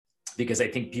because I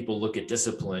think people look at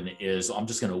discipline as I'm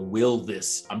just going to will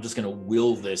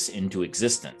this into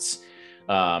existence.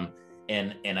 And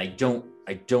I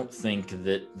don't think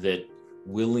that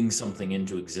willing something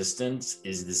into existence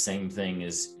is the same thing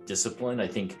as discipline. I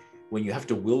think when you have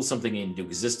to will something into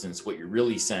existence, what you're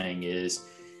really saying is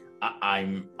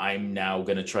I'm now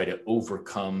going to try to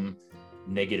overcome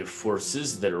negative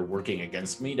forces that are working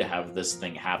against me to have this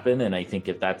thing happen. And I think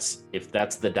if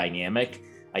that's the dynamic,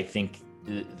 I think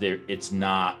it's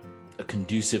not a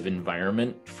conducive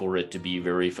environment for it to be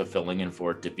very fulfilling and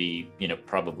for it to be,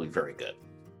 probably very good.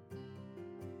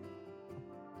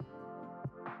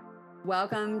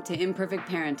 Welcome to Imperfect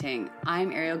Parenting.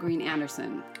 I'm Ariel Green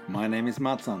Anderson. My name is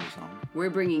Mats Anderson. We're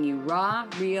bringing you raw,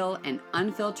 real, and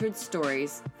unfiltered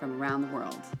stories from around the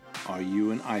world. Are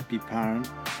you an IP parent?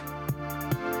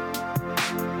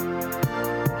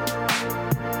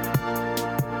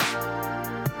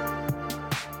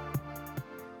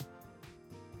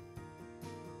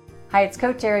 Hi, it's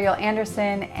Coach Ariel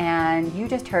Anderson, and you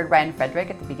just heard Ryan Frederick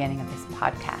at the beginning of this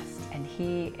podcast, and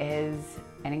he is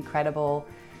an incredible,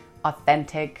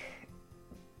 authentic,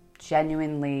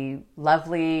 genuinely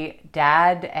lovely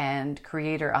dad and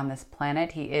creator on this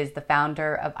planet. He is the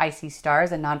founder of Icy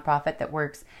Stars, a nonprofit that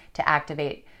works to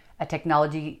activate a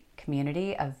technology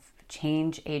community of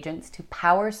change agents to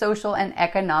power social and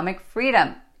economic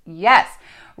freedom. Yes,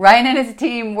 Ryan and his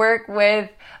team work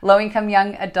with low-income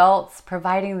young adults,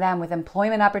 providing them with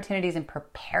employment opportunities and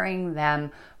preparing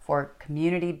them for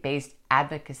community-based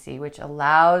advocacy, which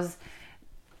allows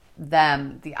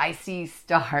them, the Icy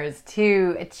Stars,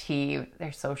 to achieve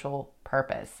their social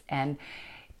purpose. And,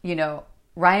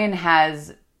 Ryan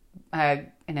has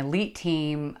an elite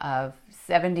team of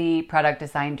 70 product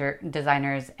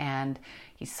designers, and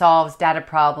he solves data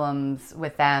problems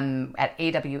with them at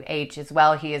AWH as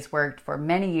well. He has worked for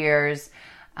many years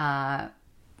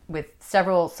with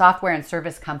several software and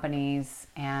service companies,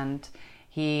 and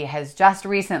he has just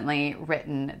recently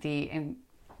written the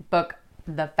book,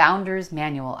 The Founder's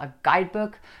Manual, a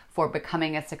guidebook for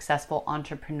becoming a successful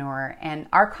entrepreneur. And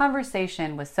our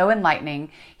conversation was so enlightening.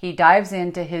 He dives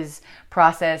into his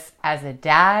process as a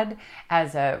dad,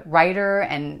 as a writer,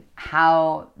 and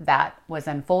how that was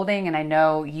unfolding. And I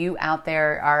know you out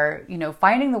there are,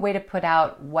 finding the way to put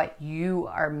out what you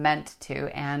are meant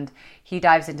to. And he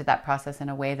dives into that process in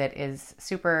a way that is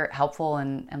super helpful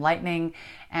and enlightening.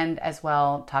 And as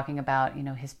well, talking about,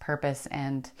 his purpose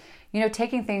and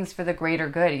taking things for the greater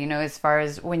good, as far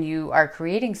as when you are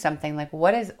creating something, like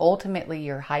what is ultimately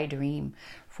your high dream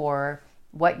for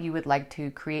what you would like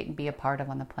to create and be a part of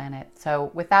on the planet.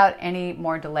 So without any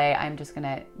more delay, I'm just going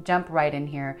to jump right in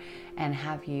here and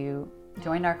have you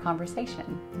join our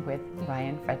conversation with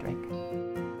Ryan Frederick.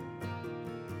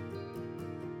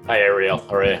 Hi, Ariel.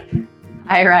 How are you?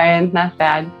 Hi, Ryan. Not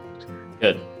bad.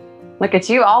 Good. Look at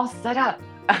you all set up.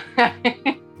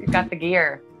 You've got the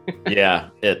gear. Yeah,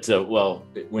 it's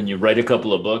when you write a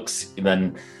couple of books,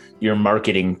 then your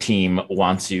marketing team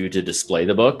wants you to display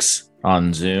the books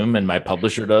on Zoom, and my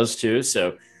publisher does too.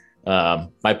 So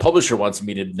my publisher wants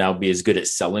me to now be as good at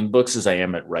selling books as I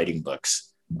am at writing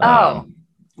books.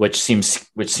 Which seems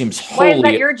wholly. Why is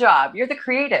that your job? You're the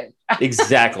creative.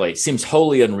 Exactly. Seems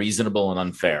wholly unreasonable and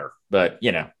unfair, but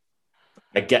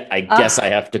I guess I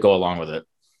have to go along with it.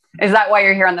 Is that why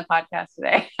you're here on the podcast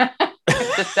today?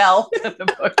 To sell the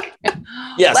book?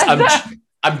 Yes,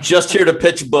 I'm just here to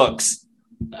pitch books.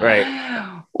 Right.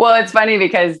 Well, it's funny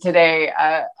because today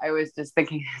I was just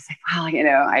thinking, I was like,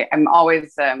 wow, I'm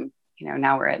always,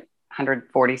 now we're at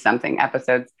 140 something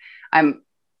episodes. I'm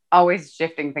always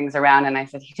shifting things around. And I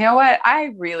said, you know what?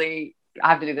 I really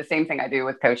have to do the same thing I do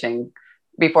with coaching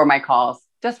before my calls,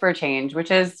 just for a change,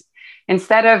 which is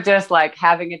instead of just like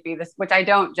having it be this, which I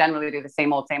don't generally do the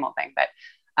same old thing,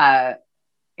 but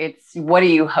it's what are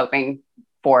you hoping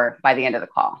for by the end of the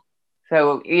call?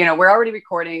 So, we're already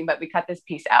recording, but we cut this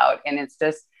piece out, and it's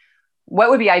just, what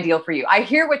would be ideal for you? I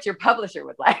hear what your publisher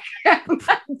would like,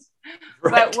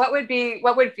 but what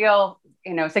would feel,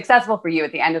 successful for you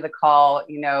at the end of the call,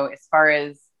 as far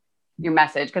as your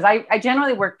message? Because I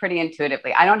generally work pretty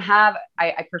intuitively. I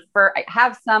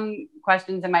have some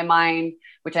questions in my mind,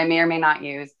 which I may or may not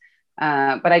use.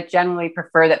 But I generally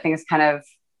prefer that things kind of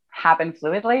happen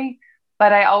fluidly.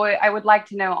 But I would like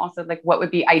to know also, like, what would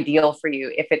be ideal for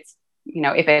you if it's,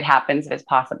 if it happens, if it's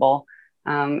possible,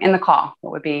 in the call,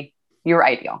 what would be your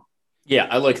ideal? Yeah,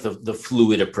 I like the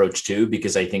fluid approach too,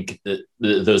 because I think that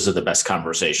those are the best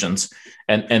conversations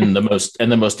and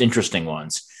the most interesting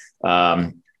ones.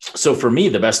 So for me,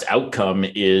 the best outcome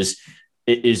is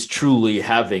truly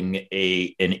having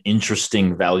an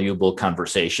interesting, valuable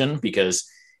conversation, because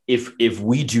if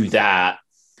we do that,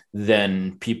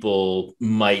 then people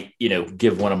might,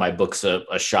 give one of my books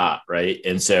a shot. Right.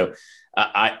 And so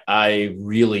I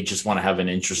really just want to have an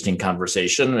interesting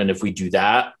conversation. And if we do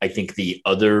that, I think the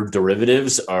other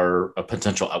derivatives are a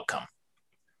potential outcome.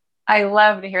 I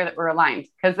love to hear that we're aligned,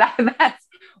 because that's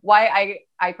why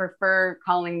I prefer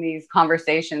calling these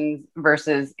conversations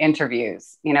versus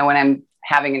interviews. When I'm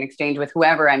having an exchange with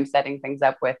whoever I'm setting things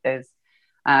up with, is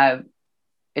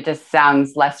it just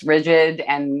sounds less rigid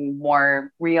and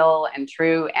more real and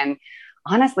true. And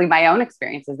honestly, my own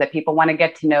experience is that people want to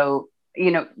get to know,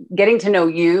 getting to know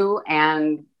you,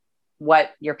 and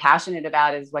what you're passionate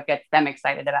about is what gets them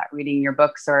excited about reading your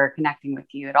books or connecting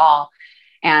with you at all.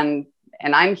 And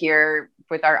I'm here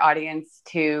with our audience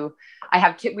we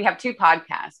have two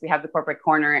podcasts. We have the Corporate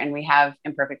Corner and we have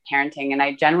Imperfect Parenting. And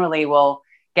I generally will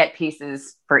get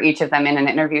pieces for each of them in an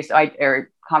interview.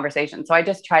 Or conversation. So I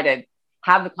just try to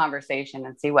have the conversation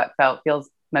and see what feels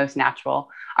most natural.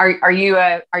 Are you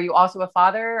also a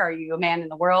father? Are you a man in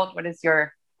the world? What is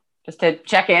just to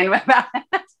check in with that?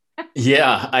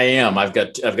 Yeah, I am. I've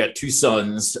got two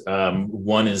sons.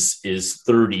 One is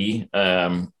 30.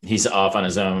 He's off on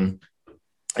his own.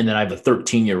 And then I have a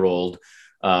 13-year-old.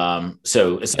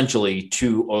 So essentially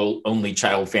two only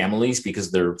child families,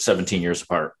 because they're 17 years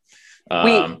apart.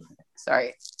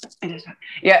 Sorry.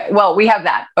 Yeah. Well, we have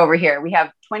that over here. We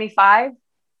have 25,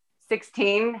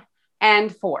 16,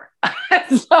 and 4.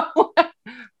 So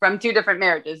from 2 different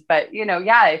marriages, but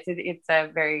it's a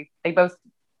very, they both,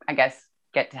 I guess,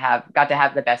 got to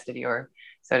have the best of you, or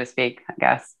so to speak, I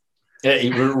guess.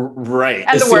 Right.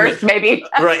 And the worst, maybe.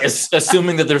 Right.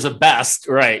 Assuming that there's a best,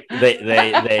 right.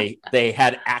 They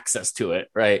had access to it.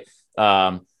 Right.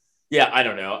 Yeah, I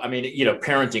don't know. I mean,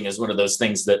 parenting is one of those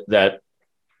things that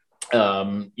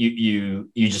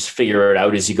you just figure it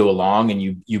out as you go along, and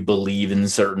you believe in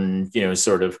certain,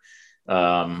 sort of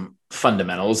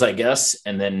fundamentals, I guess.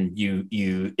 And then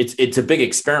it's a big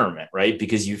experiment, right?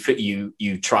 Because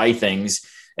you try things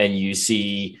and you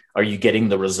see, are you getting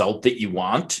the result that you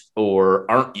want, or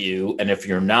aren't you? And if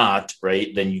you're not,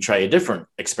 right, then you try a different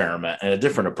experiment and a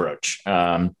different approach.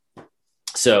 I'm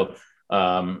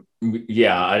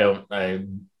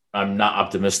not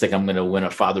optimistic I'm going to win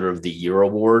a Father of the Year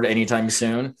award anytime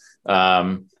soon.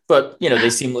 But they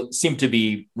seem to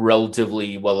be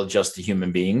relatively well-adjusted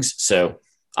human beings. So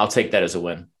I'll take that as a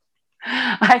win.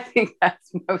 I think that's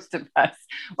most of us.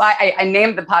 Well, I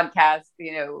named the podcast,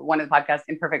 one of the podcasts,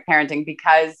 Imperfect Parenting,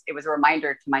 because it was a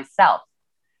reminder to myself,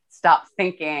 stop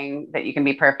thinking that you can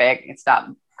be perfect, and stop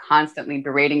constantly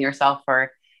berating yourself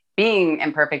for being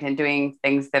imperfect and doing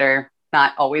things that are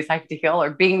not always ideal, or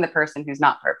being the person who's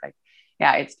not perfect.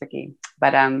 Yeah, it's tricky,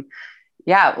 but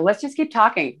let's just keep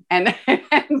talking. And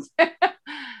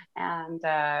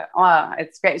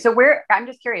it's great. So I'm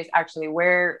just curious, actually,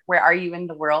 where are you in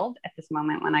the world at this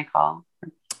moment when I call?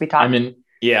 We talk. I'm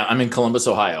in Columbus,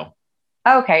 Ohio.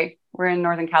 Oh, okay. We're in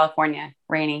Northern California.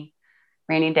 Rainy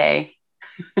day.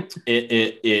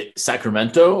 It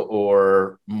Sacramento,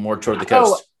 or more toward the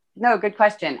coast? Oh, no, good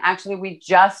question. Actually, we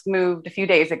just moved a few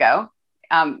days ago,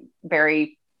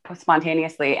 very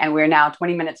spontaneously, and we're now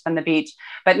 20 minutes from the beach,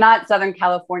 but not Southern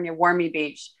California, Warmy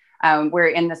Beach. We're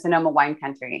in the Sonoma wine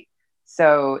country.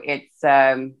 So it's,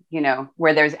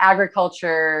 where there's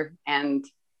agriculture and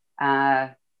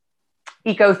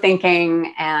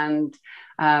eco-thinking and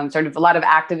sort of a lot of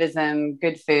activism,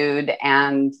 good food,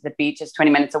 and the beach is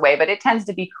 20 minutes away, but it tends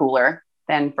to be cooler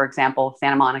than, for example,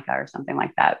 Santa Monica or something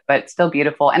like that, but still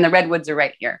beautiful. And the redwoods are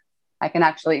right here. I can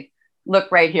actually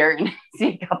look right here and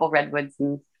see a couple redwoods,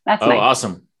 and that's nice.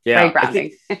 Awesome. Yeah. Very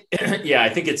grounding. I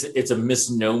think it's a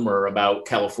misnomer about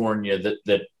California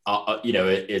that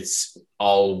it's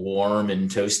all warm and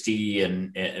toasty,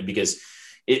 and because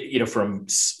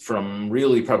from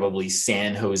really probably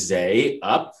San Jose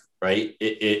up, right,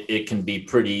 it can be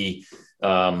pretty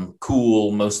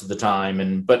cool most of the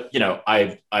time. But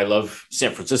I love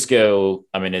San Francisco.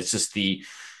 I mean, it's just the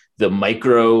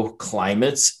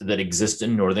microclimates that exist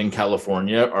in Northern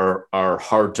California are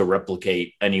hard to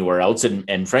replicate anywhere else,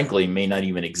 and frankly may not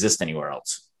even exist anywhere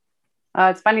else.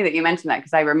 It's funny that you mentioned that,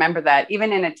 because I remember that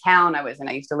even in a town I was in,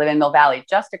 I used to live in Mill Valley,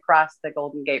 just across the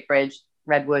Golden Gate Bridge,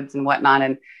 redwoods and whatnot.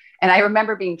 And I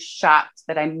remember being shocked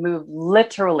that I moved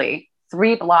literally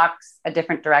 3 blocks a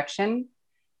different direction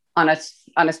on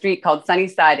a street called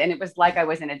Sunnyside. And it was like I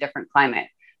was in a different climate.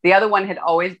 The other one had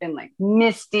always been like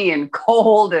misty and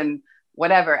cold and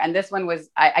whatever. And this one was,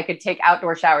 I could take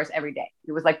outdoor showers every day.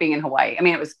 It was like being in Hawaii. I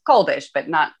mean, it was coldish, but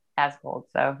not as cold.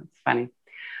 So it's funny.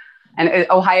 And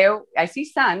Ohio, I see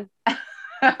sun.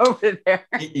 over there.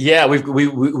 Yeah,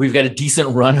 we've got a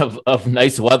decent run of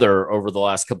nice weather over the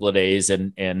last couple of days,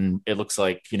 and it looks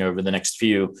like, over the next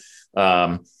few.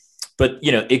 But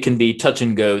it can be touch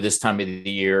and go this time of the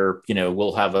year.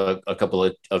 We'll have a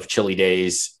couple of chilly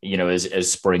days,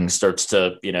 as spring starts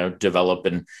to develop,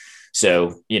 and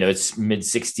so it's mid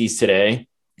 60s today,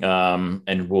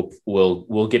 and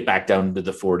we'll get back down to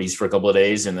the 40s for a couple of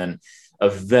days, and then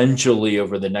eventually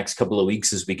over the next couple of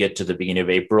weeks, as we get to the beginning of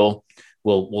April,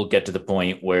 we'll get to the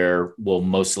point where we'll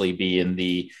mostly be in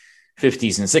the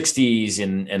 50s and 60s,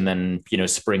 and then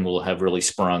spring will have really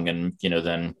sprung, and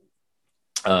then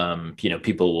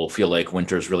people will feel like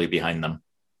winter's really behind them.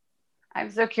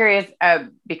 I'm so curious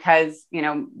because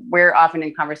we're often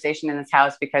in conversation in this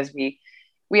house because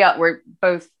we're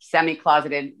both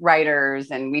semi-closeted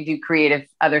writers, and we do creative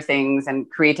other things and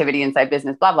creativity inside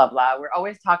business, blah, blah, blah. We're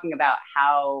always talking about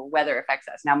how weather affects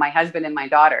us. Now, my husband and my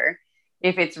daughter,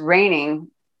 if it's raining,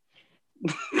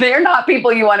 they're not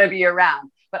people you want to be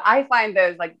around. But I find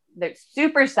those the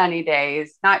super sunny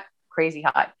days, not crazy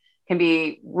hot, can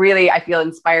be really, I feel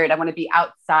inspired. I want to be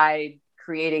outside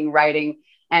creating, writing.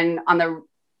 And on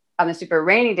the super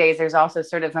rainy days, there's also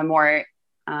sort of a more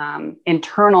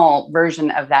internal version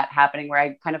of that happening, where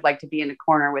I kind of like to be in a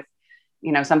corner with,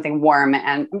 something warm.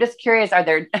 And I'm just curious,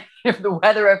 if the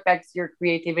weather affects your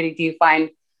creativity, do you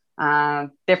find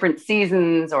different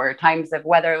seasons or times of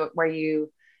weather where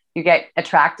you get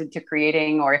attracted to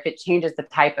creating, or if it changes the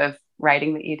type of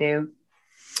writing that you do?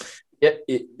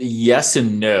 Yes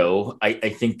and no. I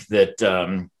think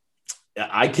that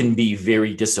I can be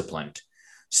very disciplined.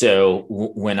 So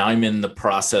when I'm in the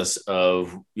process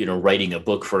of, writing a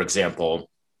book, for example,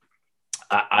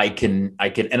 I can,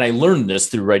 and I learned this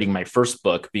through writing my first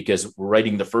book, because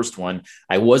writing the first one,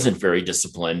 I wasn't very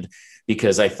disciplined,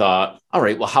 because I thought, all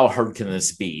right, well, how hard can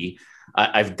this be?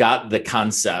 I've got the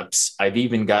concepts. I've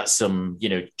even got some,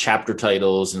 chapter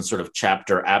titles and sort of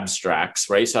chapter abstracts,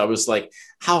 right? So I was like,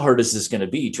 how hard is this going to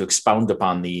be to expound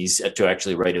upon these to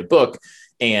actually write a book?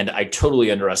 And I totally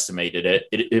underestimated it.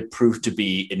 It proved to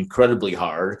be incredibly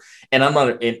hard. And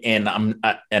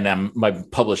my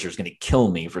publisher is going to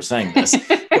kill me for saying this,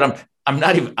 but I'm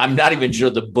not even sure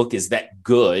the book is that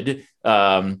good,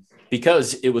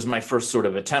 because it was my first sort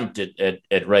of attempt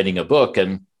at writing a book.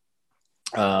 And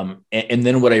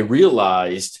then what I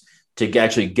realized to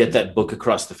actually get that book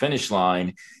across the finish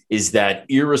line is that,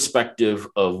 irrespective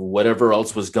of whatever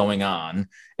else was going on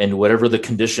and whatever the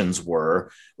conditions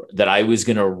were, that I was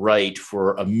going to write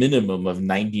for a minimum of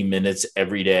 90 minutes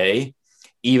every day,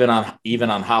 even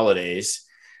on holidays,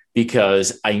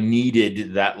 because I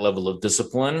needed that level of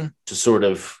discipline to sort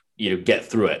of, get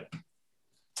through it.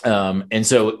 And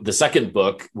so the second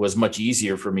book was much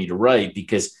easier for me to write,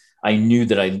 because I knew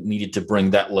that I needed to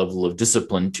bring that level of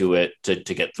discipline to it to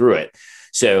get through it.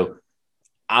 So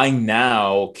I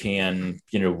now can,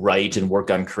 write and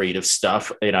work on creative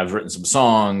stuff. And I've written some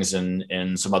songs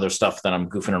and some other stuff that I'm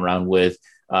goofing around with.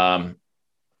 I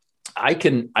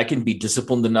can be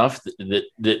disciplined enough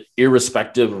that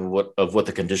irrespective of what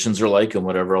the conditions are like and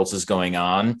whatever else is going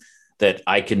on, that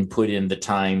I can put in the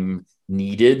time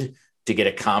needed to get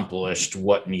accomplished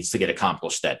what needs to get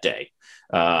accomplished that day.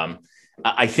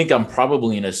 I think I'm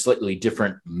probably in a slightly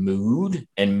different mood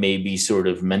and maybe sort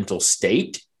of mental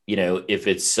state. If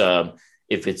it's a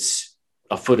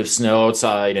foot of snow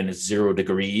outside and it's 0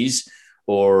 degrees,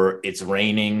 or it's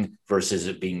raining versus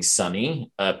it being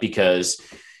sunny, because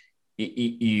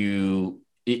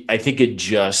I think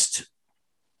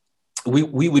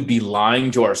we would be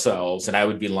lying to ourselves, and I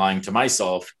would be lying to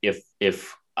myself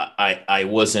if I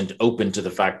wasn't open to the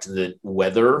fact that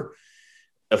weather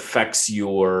affects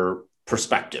your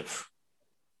perspective,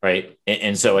 right?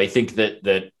 And so I think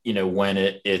that when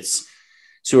it's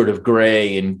sort of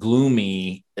gray and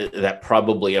gloomy, that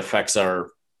probably affects our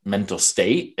mental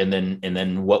state, and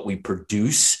then what we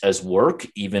produce as work,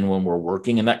 even when we're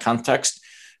working in that context,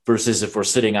 versus if we're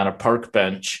sitting on a park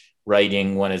bench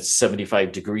writing when it's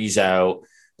 75 degrees out,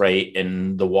 right,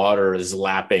 and the water is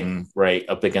lapping right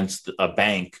up against a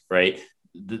bank, right,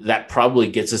 that probably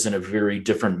gets us in a very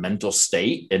different mental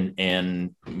state,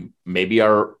 and maybe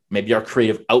our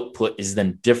creative output is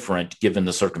then different given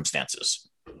the circumstances.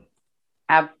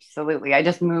 Absolutely. I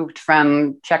just moved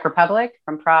from Czech Republic,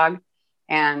 from Prague,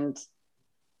 and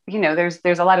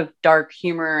there's a lot of dark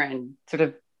humor and sort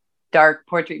of dark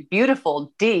poetry,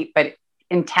 beautiful, deep, but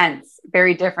intense,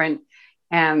 very different.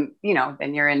 And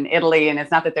then you're in Italy, and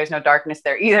it's not that there's no darkness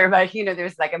there either, but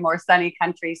there's like a more sunny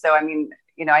country. So I mean,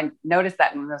 I noticed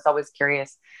that and was always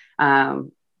curious.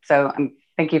 So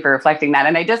thank you for reflecting that.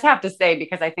 And I just have to say,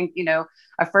 because I think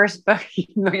a first book,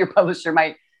 your publisher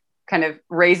might kind of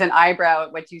raise an eyebrow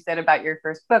at what you said about your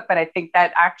first book, but I think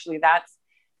that actually that's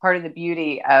part of the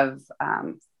beauty of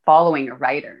following a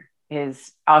writer,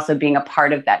 is also being a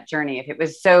part of that journey. If it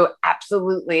was so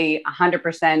absolutely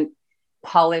 100%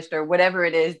 polished or whatever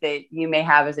it is that you may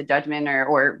have as a judgment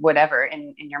or whatever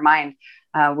in your mind,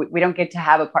 we don't get to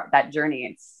have that journey.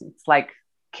 It's like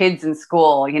kids in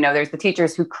school, there's the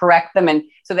teachers who correct them. And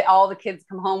so all the kids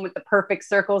come home with the perfect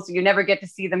circles. So you never get to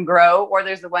see them grow. Or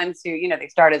there's the ones who, they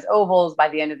start as ovals. By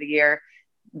the end of the year,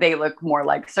 they look more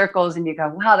like circles, and you go,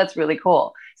 wow, that's really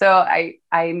cool. So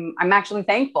I'm actually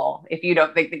thankful if you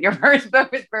don't think that your first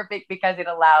book was perfect, because it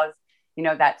allows,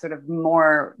 that sort of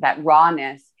more, that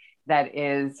rawness that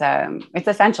is, it's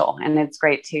essential, and it's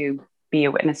great to be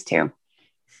a witness to.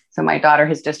 So my daughter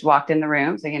has just walked in the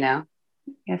room. So,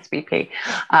 yes, VP.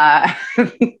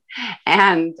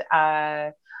 And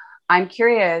I'm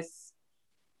curious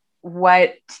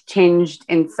what changed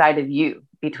inside of you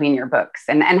between your books,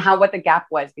 and what the gap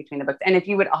was between the books. And if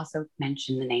you would also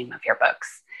mention the name of your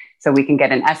books so we can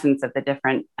get an essence of the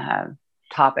different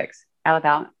topics.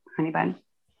 Ella, honey bun.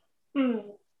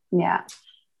 Yeah.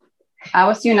 I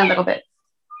will see you in a little bit.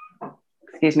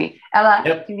 Excuse me. Ella,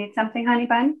 Yep. Do you need something, honey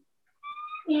bun?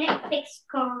 Netflix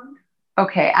gone.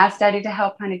 Okay, ask Daddy to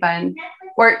help, honey bun.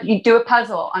 Or you do a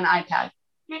puzzle on iPad.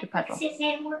 Netflix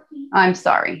isn't working. I'm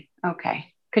sorry.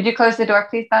 Okay. Could you close the door,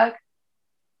 please, Bug?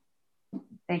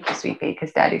 Thank you, sweet pea,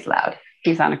 because Daddy's loud.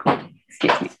 He's on a call.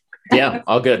 Excuse me. Yeah,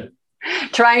 all good.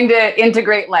 Trying to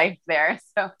integrate life there.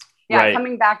 So yeah, Right.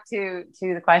 Coming back to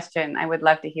the question, I would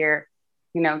love to hear,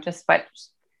 just what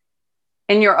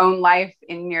in your own life,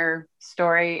 in your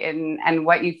story, and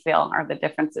what you feel are the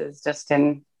differences just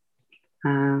in,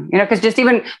 because just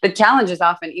even the challenge is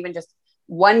often even just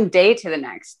one day to the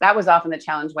next. That was often the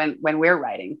challenge when we're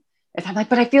writing. I'm like,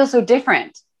 but I feel so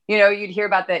different. You'd hear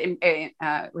about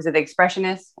was it the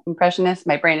impressionist?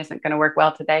 My brain isn't going to work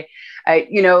well today.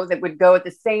 That would go at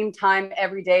the same time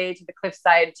every day to the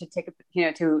cliffside to take,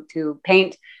 to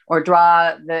paint or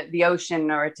draw the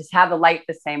ocean, or to have the light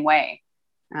the same way.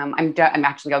 I'm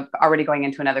actually already going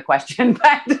into another question,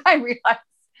 but I realize.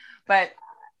 But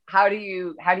how do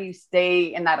you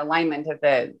stay in that alignment of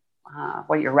the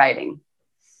what you're writing?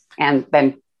 And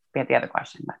then we had the other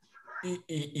question. But.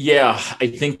 Yeah, I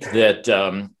think that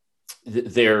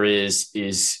there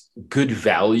is good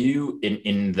value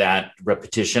in that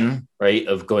repetition, right?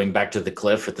 Of going back to the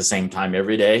cliff at the same time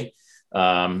every day,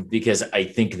 because I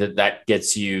think that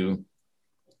gets you,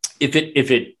 if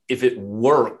it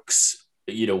works,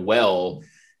 well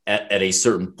at a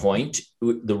certain point.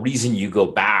 The reason you go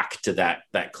back to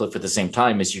that cliff at the same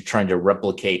time is you're trying to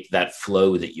replicate that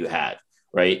flow that you had.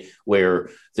 Right? Where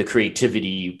the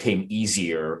creativity came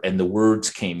easier and the words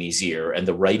came easier and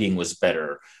the writing was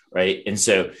better. Right. And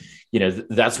so,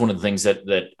 that's one of the things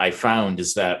that I found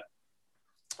is that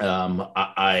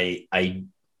I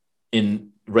in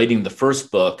writing the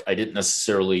first book, I didn't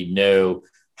necessarily know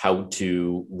how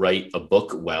to write a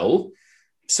book well.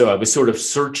 So I was sort of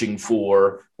searching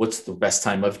for what's the best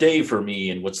time of day for me,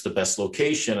 and what's the best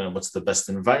location, and what's the best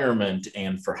environment,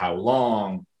 and for how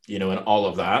long, and all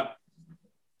of that.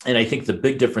 And I think the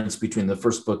big difference between the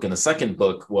first book and the second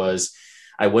book was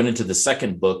I went into the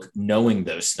second book knowing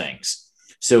those things.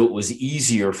 So it was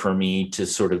easier for me to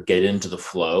sort of get into the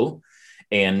flow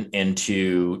and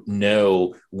to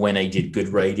know when I did good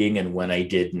writing and when I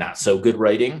did not so good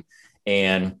writing.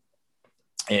 And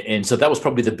so that was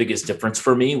probably the biggest difference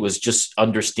for me, was just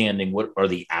understanding what are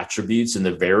the attributes and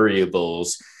the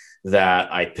variables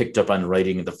that I picked up on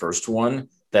writing in the first one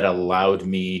that allowed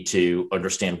me to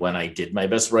understand when I did my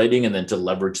best writing, and then to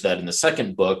leverage that in the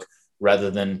second book rather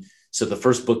than, so the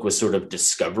first book was sort of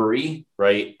discovery,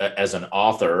 right? As an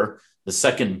author, the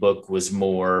second book was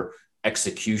more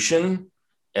execution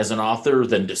as an author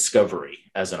than discovery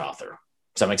as an author.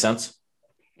 Does that make sense?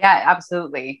 Yeah,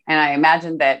 absolutely. And I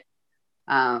imagine that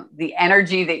the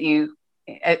energy that you,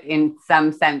 in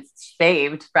some sense,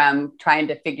 saved from trying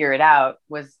to figure it out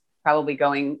was probably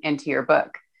going into your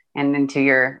book and into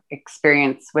your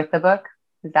experience with the book.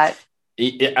 Is that?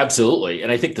 Absolutely. And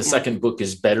I think the second book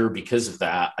is better because of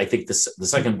that. I think the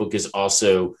second book is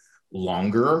also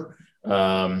longer,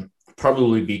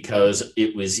 probably because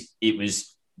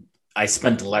I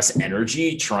spent less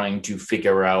energy trying to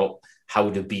figure out how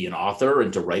to be an author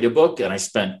and to write a book. And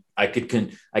I could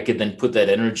then put that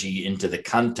energy into the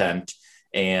content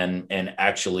and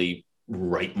actually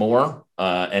write more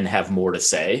and have more to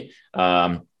say.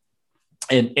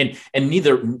 and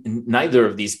neither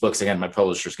of these books, again, my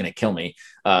publisher's going to kill me,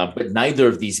 but neither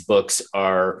of these books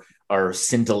are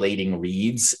scintillating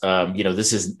reads.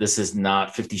 This is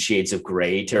not 50 Shades of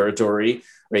Grey territory,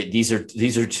 right? These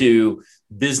are two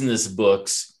business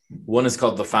books. One is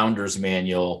called The Founder's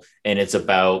Manual, and it's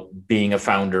about being a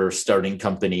founder, starting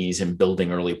companies, and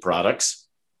building early products.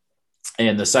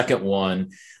 And the second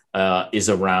one is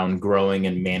around growing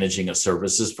and managing a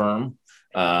services firm,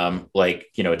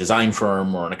 like, a design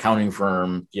firm or an accounting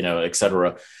firm, et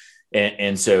cetera.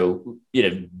 And so,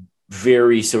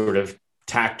 very sort of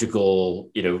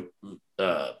tactical,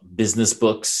 business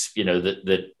books,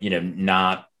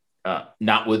 not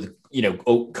with,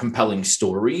 compelling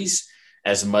stories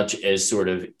as much as sort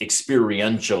of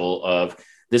experiential of,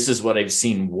 this is what I've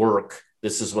seen work.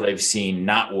 This is what I've seen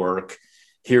not work.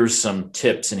 Here's some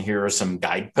tips and here are some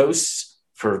guideposts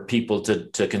for people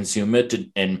to consume it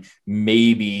and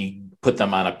maybe put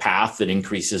them on a path that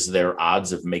increases their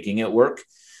odds of making it work,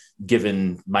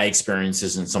 given my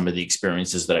experiences and some of the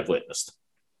experiences that I've witnessed.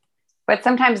 But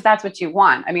sometimes that's what you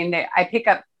want. I mean, I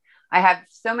have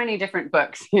so many different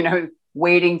books,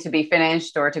 waiting to be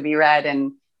finished or to be read,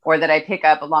 or that I pick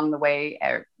up along the way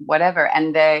or whatever.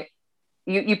 And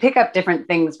you pick up different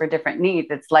things for different needs.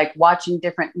 It's like watching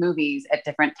different movies at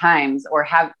different times, or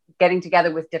getting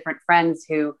together with different friends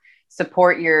who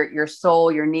support your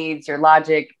soul, your needs, your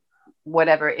logic,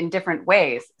 whatever, in different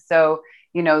ways. So,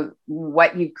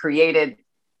 what you've created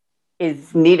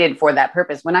is needed for that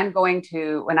purpose. When I'm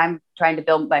trying to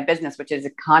build my business, which is a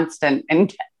constant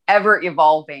and ever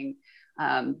evolving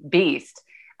beast,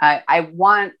 I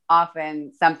want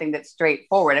often something that's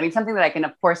straightforward. I mean, something that I can,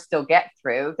 of course, still get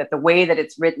through, that the way that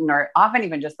it's written, or often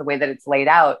even just the way that it's laid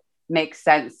out, makes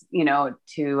sense,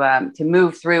 to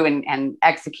move through and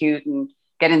execute and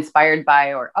get inspired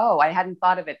by, or, oh, I hadn't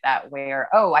thought of it that way, or,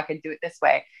 oh, I could do it this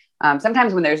way.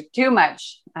 Sometimes when there's too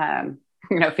much,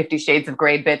 50 Shades of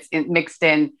Grey bits mixed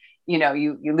in,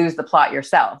 you lose the plot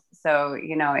yourself. So,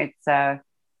 it's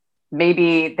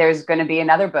maybe there's going to be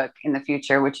another book in the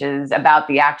future, which is about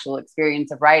the actual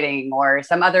experience of writing, or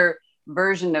some other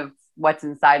version of what's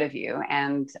inside of you.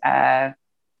 And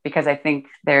because I think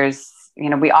there's,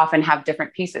 we often have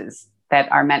different pieces that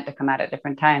are meant to come out at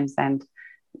different times. And,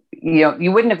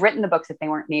 you wouldn't have written the books if they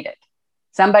weren't needed.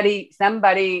 Somebody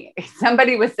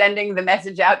was sending the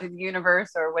message out to the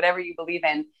universe, or whatever you believe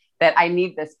in, that I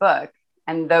need this book.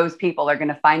 And those people are going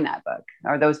to find that book,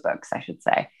 or those books, I should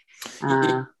say.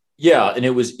 Yeah. And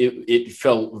it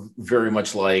felt very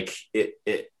much like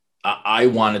I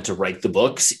wanted to write the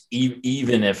books,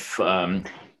 even if there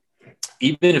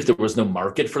was no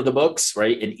market for the books,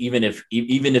 right? And even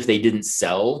if they didn't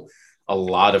sell a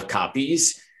lot of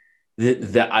copies,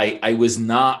 that I was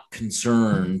not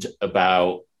concerned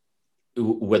about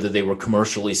whether they were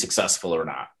commercially successful or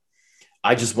not.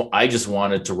 I just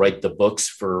wanted to write the books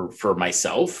for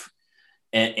myself.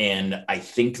 And I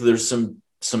think there's some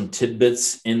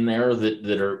tidbits in there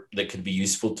that could be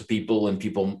useful to people and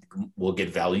people will get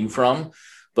value from,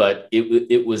 but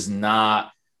it was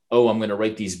not, oh, I'm going to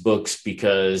write these books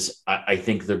because I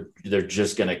think they're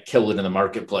just going to kill it in the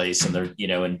marketplace, and they're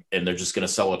just going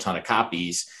to sell a ton of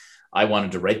copies. I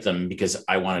wanted to write them because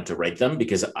I wanted to write them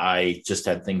because I just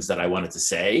had things that I wanted to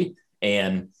say,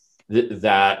 and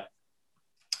that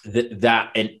I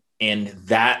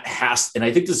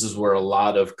think this is where a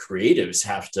lot of creatives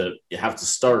have to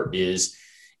start is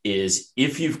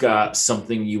if you've got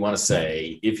something you want to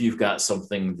say, if you've got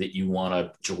something that you want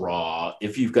to draw,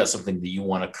 if you've got something that you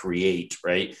want to create,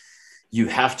 right? You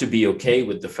have to be okay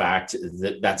with the fact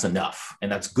that that's enough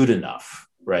and that's good enough,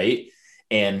 right?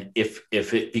 And if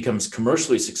it becomes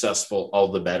commercially successful,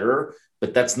 all the better,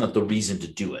 but that's not the reason to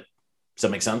do it. Does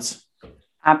that make sense?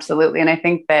 Absolutely. And I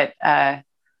think that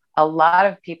a lot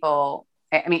of people,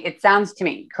 I mean, it sounds to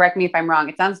me, correct me if I'm wrong,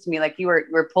 it sounds to me like you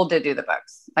were pulled to do the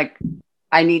books. Like,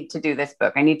 I need to do this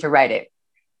book. I need to write it.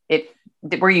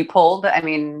 Were you pulled? I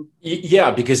mean,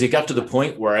 yeah, because it got to the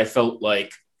point where I felt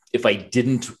like if I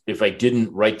didn't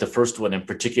write the first one in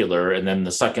particular, and then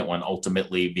the second one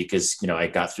ultimately, because, I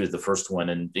got through the first one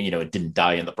and, it didn't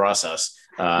die in the process.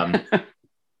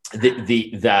 It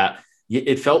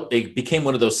became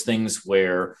one of those things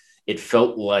where it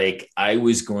felt like I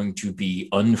was going to be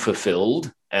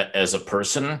unfulfilled as a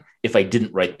person if I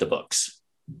didn't write the books.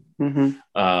 Mm-hmm.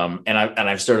 And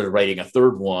I've started writing a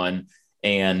third one,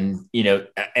 and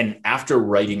after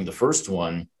writing the first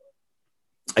one,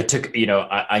 I took,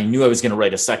 I knew I was going to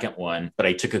write a second one, but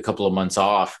I took a couple of months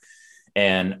off,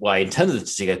 and I intended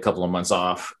to take a couple of months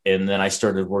off. And then I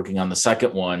started working on the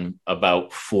second one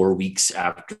about 4 weeks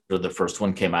after the first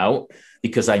one came out,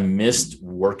 because I missed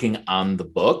working on the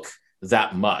book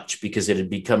that much because it had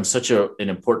become such an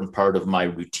important part of my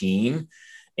routine.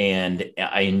 And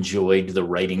I enjoyed the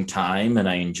writing time and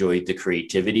I enjoyed the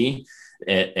creativity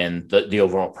and the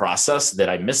overall process that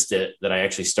I missed it, that I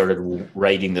actually started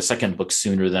writing the second book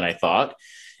sooner than I thought.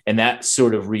 And that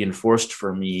sort of reinforced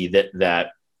for me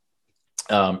that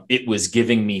it was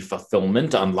giving me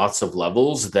fulfillment on lots of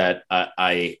levels that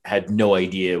I had no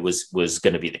idea was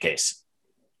going to be the case.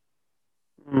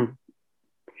 Mm.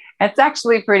 It's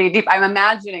actually pretty deep. I'm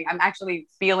actually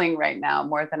feeling right now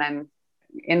more than I'm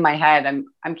in my head.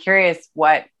 I'm curious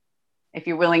if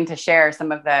you're willing to share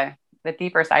some of the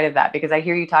deeper side of that, because I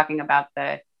hear you talking about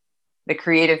the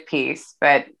creative piece,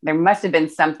 but there must have been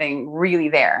something really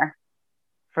there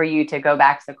for you to go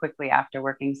back so quickly after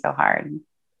working so hard.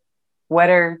 What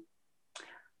are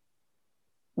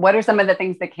some of the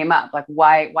things that came up? Like,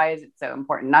 why is it so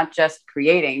important? Not just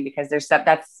creating, because there's stuff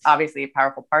that's obviously a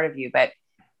powerful part of you, but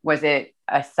was it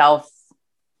a self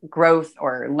growth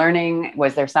or learning?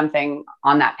 Was there something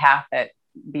on that path that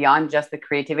beyond just the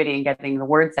creativity and getting the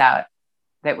words out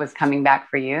that was coming back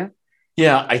for you?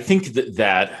 Yeah, I think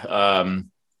that because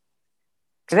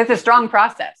it's a strong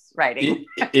process, writing.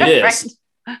 It is. Right?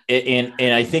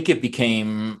 And I think it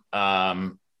became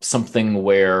something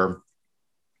where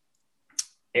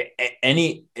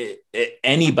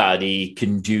anybody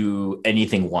can do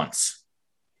anything once,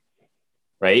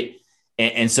 right?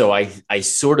 And so I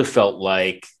sort of felt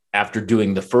like after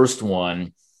doing the first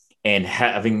one and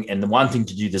wanting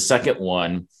to do the second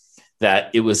one, that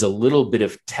it was a little bit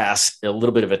of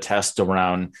a test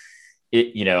around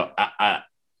it. You know,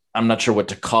 I'm not sure what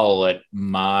to call it.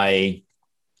 My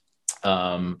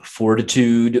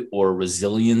fortitude or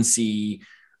resiliency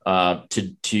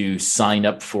to sign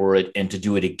up for it and to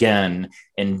do it again,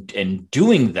 and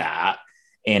doing that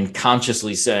and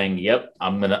consciously saying, yep,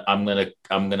 I'm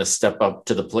gonna step up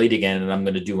to the plate again and I'm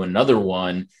gonna do another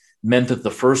one, meant that the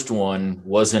first one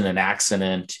wasn't an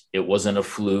accident. It wasn't a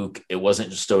fluke. It wasn't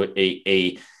just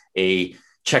a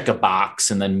check a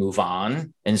box and then move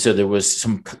on. And so there was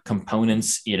some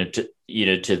components, to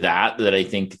that I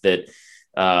think that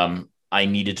I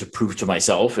needed to prove to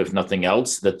myself, if nothing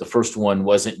else, that the first one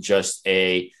wasn't just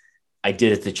I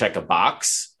did it to check a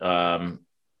box.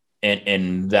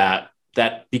 And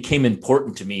that became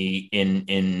important to me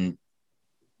in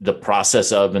the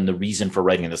process of, and the reason for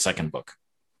writing the second book.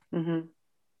 Mm-hmm.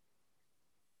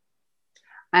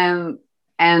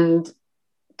 And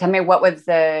tell me, what was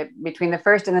between the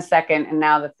first and the second and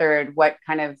now the third, what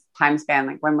kind of time span,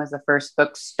 like when was the first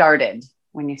book started,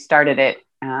 when you started it?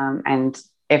 And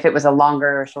if it was a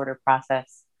longer or shorter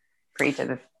process for each of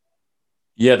the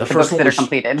first books one that are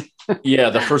completed.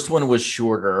 The first one was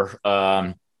shorter.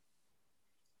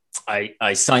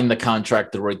 I signed the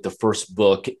contract to write the first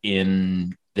book at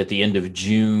the end of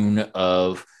June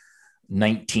of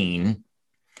 19.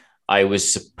 I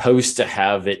was supposed to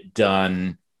have it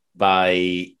done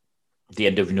by the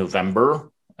end of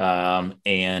November.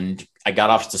 And I got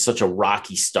off to such a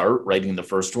rocky start writing the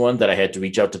first one that I had to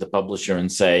reach out to the publisher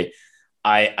and say,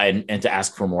 and to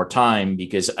ask for more time,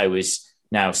 because I was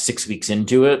now 6 weeks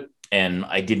into it and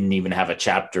I didn't even have a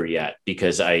chapter yet,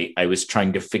 because I was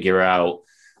trying to figure out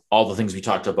all the things we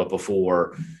talked about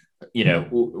before.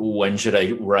 When should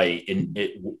I write,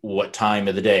 what time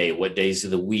of the day, what days of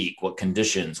the week, what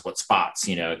conditions, what spots,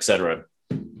 et cetera.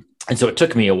 And so it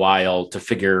took me a while to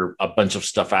figure a bunch of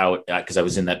stuff out, because I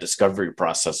was in that discovery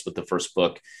process with the first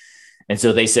book. And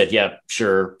so they said, yeah,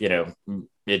 sure.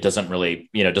 It doesn't really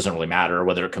matter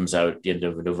whether it comes out at the end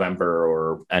of November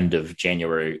or end of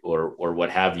January or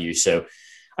what have you. So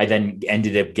I then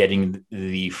ended up getting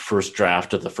the first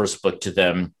draft of the first book to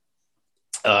them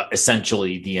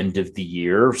essentially the end of the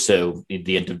year, so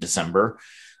the end of December,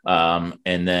 and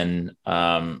then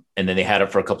they had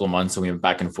it for a couple of months, and we went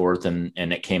back and forth, and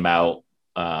it came out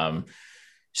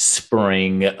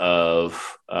spring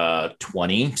of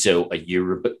 20, so a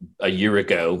year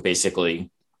ago, basically.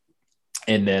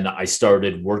 And then I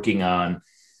started working on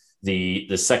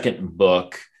the second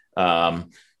book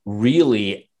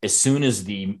really as soon as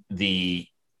the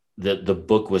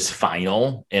book was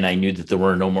final, and I knew that there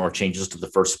were no more changes to the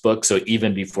first book. So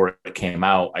even before it came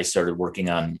out, I started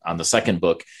working on the second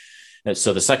book.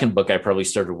 So the second book I probably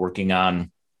started working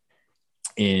on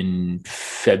in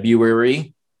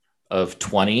February of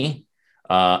 20.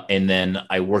 And then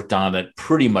I worked on it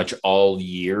pretty much all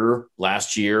year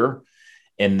last year.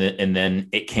 And then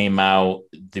it came out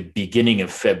the beginning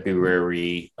of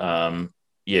February,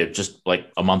 just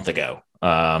like a month ago.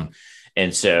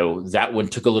 And so that one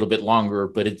took a little bit longer,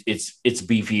 but it's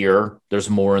beefier. There's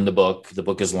more in the book. The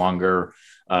book is longer.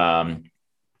 And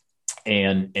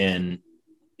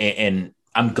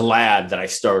I'm glad that I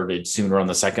started sooner on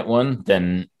the second one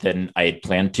than I had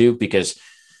planned to, because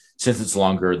since it's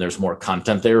longer and there's more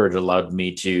content there, it allowed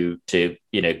me to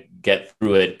get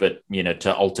through it, but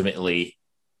to ultimately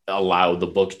allow the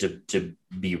book to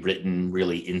be written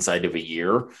really inside of a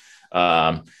year.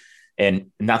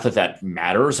 And not that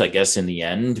matters, I guess, in the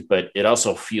end, but it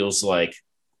also feels like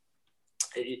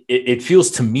it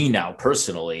feels to me now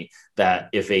personally that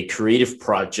if a creative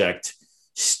project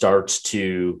starts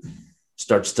to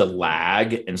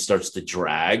lag and starts to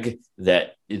drag,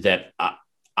 that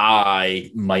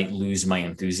I might lose my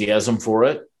enthusiasm for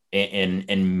it,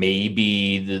 and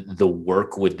maybe the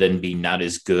work would then be not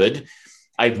as good.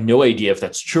 I have no idea if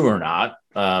that's true or not,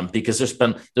 because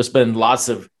there's been lots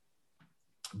of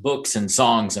books and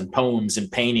songs and poems and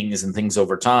paintings and things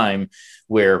over time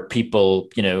where people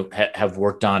have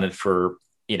worked on it for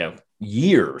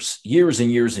years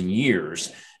and years and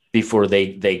years before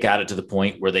they got it to the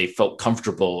point where they felt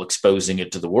comfortable exposing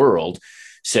it to the world.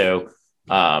 So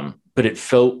but it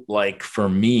felt like for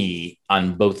me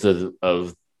on both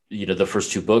of the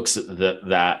first two books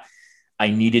that I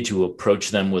needed to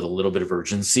approach them with a little bit of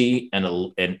urgency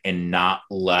and not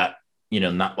let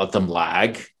them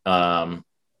lag.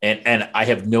 And I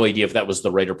have no idea if that was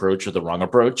the right approach or the wrong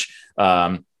approach.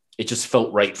 It just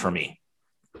felt right for me.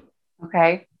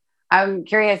 Okay. I'm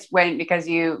curious because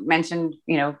you mentioned,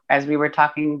 as we were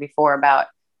talking before about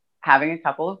having a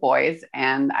couple of boys,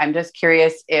 and I'm just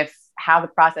curious how the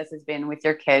process has been with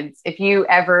your kids. If you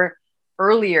ever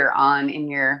earlier on in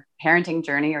your parenting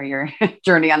journey or your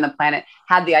journey on the planet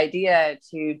had the idea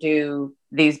to do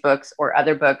these books or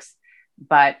other books,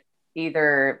 but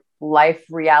either life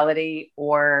reality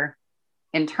or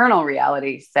internal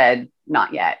reality said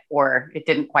not yet, or it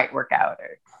didn't quite work out,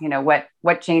 or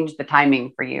what changed the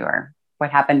timing for you, or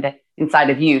what happened inside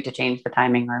of you to change the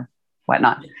timing or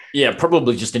whatnot? Yeah,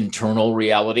 probably just internal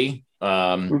reality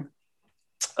of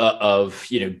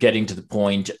getting to the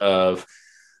point of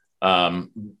being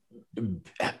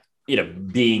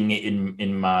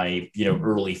in my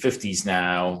early 50s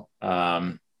now,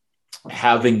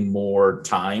 having more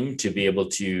time to be able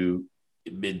to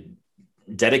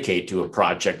dedicate to a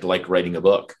project like writing a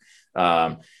book.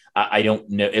 I don't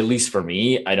know, at least for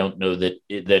me, I don't know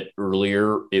that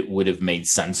earlier it would have made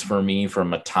sense for me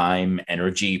from a time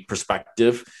energy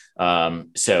perspective.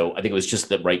 So I think it was just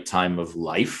the right time of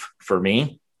life for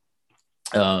me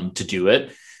to do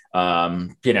it.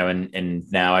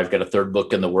 And now I've got a third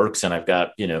book in the works, and I've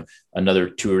got, another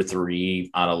 2 or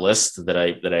 3 on a list that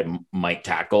I might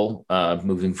tackle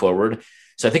moving forward.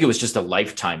 So I think it was just a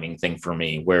lifetiming thing for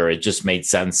me where it just made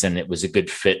sense and it was a good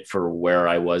fit for where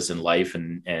I was in life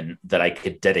and that I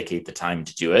could dedicate the time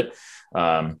to do it.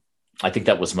 I think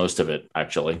that was most of it,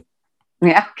 actually.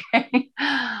 Yeah. Okay.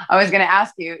 I was going to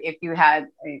ask you if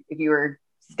you were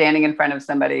standing in front of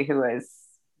somebody who was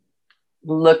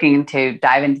looking to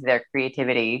dive into their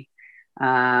creativity,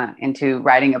 into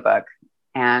writing a book,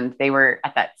 and they were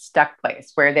at that stuck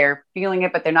place where they're feeling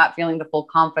it, but they're not feeling the full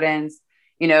confidence.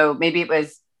 Maybe it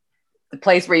was the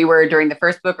place where you were during the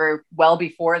first book or well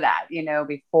before that,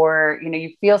 before,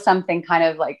 you feel something kind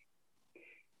of like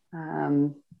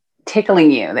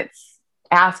tickling you that's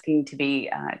asking to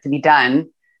be done,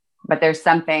 but there's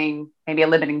something, maybe a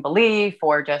limiting belief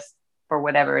or just for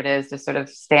whatever it is, just sort of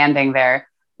standing there.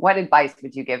 What advice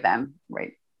would you give them,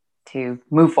 right, to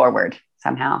move forward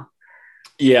somehow?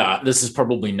 Yeah, this is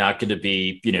probably not going to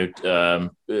be,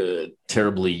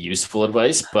 terribly useful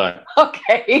advice, but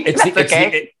okay,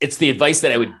 it's the advice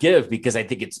that I would give because I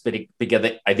think it's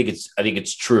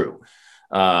true.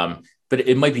 But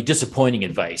it might be disappointing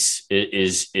advice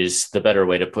is the better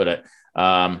way to put it.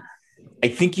 I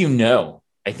think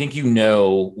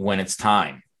when it's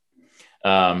time.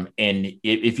 And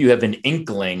if you have an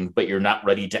inkling, but you're not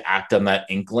ready to act on that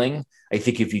inkling, I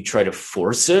think if you try to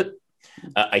force it,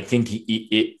 I think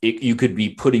you could be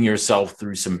putting yourself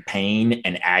through some pain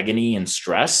and agony and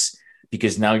stress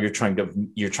because now you're trying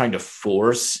to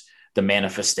force the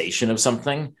manifestation of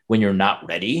something when you're not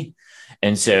ready.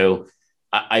 And so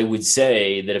I would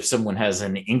say that if someone has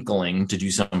an inkling to do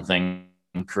something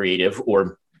creative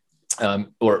or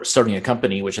starting a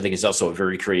company, which I think is also a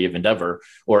very creative endeavor,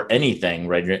 or anything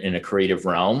right in a creative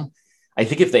realm, I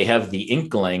think if they have the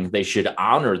inkling, they should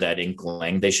honor that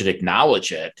inkling. They should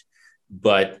acknowledge it.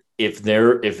 But if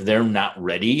they're not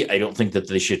ready, I don't think that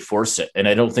they should force it. And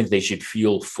I don't think they should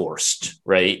feel forced,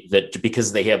 right? That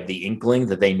because they have the inkling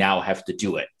that they now have to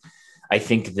do it. I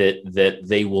think that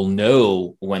they will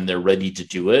know when they're ready to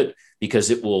do it because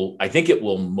I think it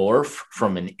will morph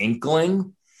from an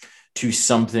inkling to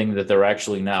something that they're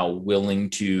actually now willing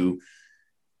to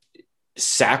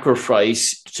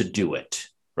sacrifice to do it.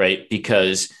 right?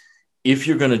 Because if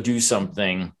you're going to do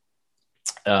something,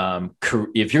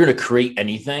 if you're going to create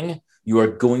anything, you are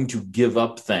going to give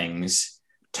up things,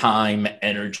 time,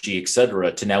 energy,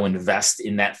 etc., to now invest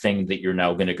in that thing that you're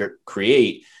now going to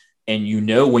create. And you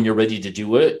know when you're ready to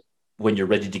do it, when you're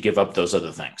ready to give up those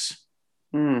other things.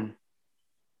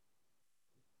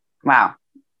 Wow.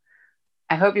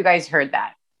 I hope you guys heard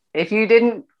that. If you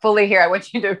didn't fully hear, I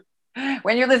want you to,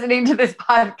 when you're listening to this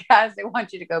podcast, I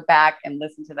want you to go back and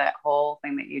listen to that whole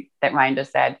thing that Ryan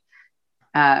just said.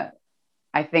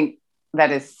 I think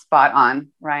that is spot on,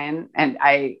 Ryan. And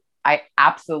I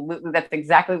absolutely, that's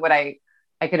exactly what I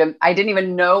didn't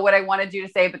even know what I wanted you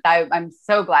to say, but I'm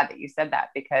so glad that you said that,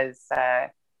 because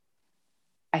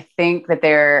I think that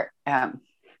there are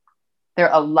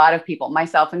a lot of people,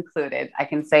 myself included, I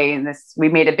can say in this, we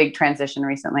made a big transition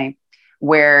recently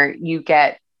where you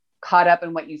get caught up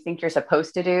in what you think you're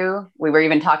supposed to do. We were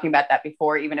even talking about that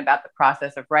before, even about the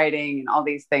process of writing and all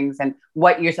these things and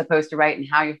what you're supposed to write and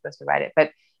how you're supposed to write it.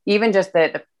 But even just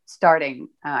the starting,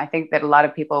 I think that a lot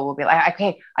of people will be like,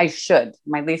 okay, I should,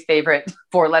 my least favorite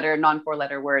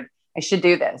non-4-letter word, I should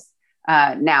do this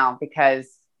now because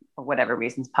of whatever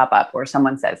reasons pop up or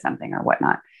someone says something or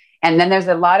whatnot. And then there's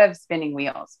a lot of spinning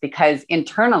wheels because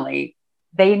internally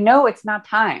they know it's not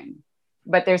time,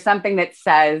 but there's something that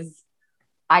says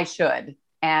I should.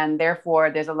 And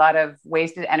therefore there's a lot of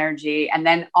wasted energy. And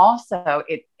then also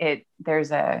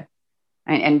there's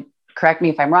and correct me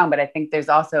if I'm wrong, but I think there's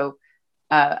also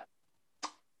a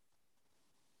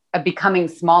becoming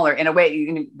smaller in a way.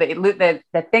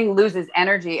 The thing loses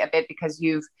energy a bit because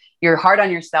you're hard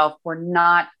on yourself for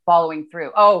not following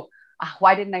through. Oh,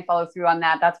 why didn't I follow through on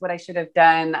that? That's what I should have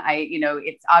done.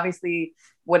 It's obviously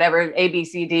whatever A, B,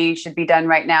 C, D should be done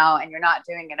right now. And you're not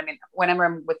doing it. I mean, whenever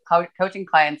I'm with coaching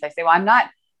clients, I say, well, I'm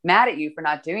not mad at you for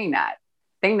not doing that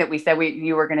thing that we said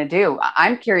you were going to do.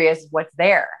 I'm curious what's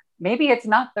there. Maybe it's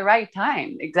not the right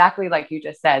time. Exactly like you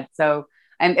just said. So,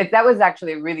 that was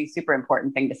actually a really super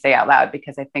important thing to say out loud,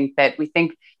 because I think that we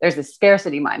think there's a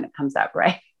scarcity mind that comes up,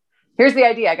 right? Here's the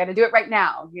idea. I got to do it right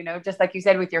now. Just like you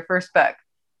said with your first book,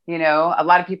 a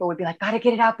lot of people would be like, got to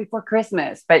get it out before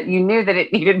Christmas, but you knew that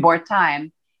it needed more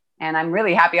time. And I'm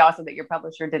really happy also that your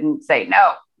publisher didn't say,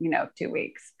 no, 2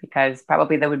 weeks, because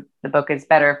probably the book is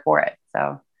better for it.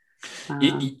 So.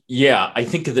 Yeah, I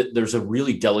think that there's a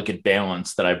really delicate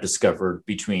balance that I've discovered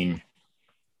between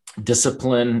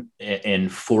discipline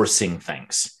and forcing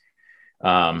things,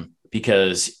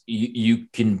 because you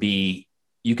can be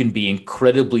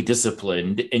incredibly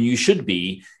disciplined, and you should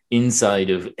be inside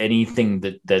of anything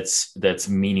that's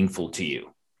meaningful to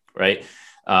you, right?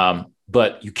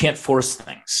 But you can't force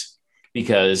things,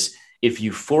 because if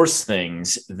you force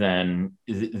things, then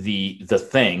the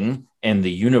thing and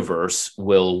the universe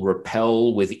will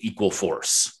repel with equal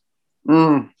force.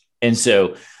 And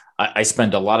so I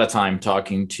spend a lot of time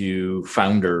talking to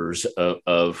founders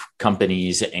of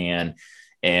companies and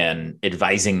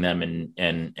advising them and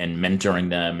mentoring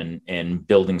them and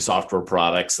building software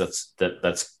products. That's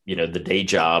the day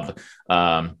job.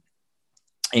 And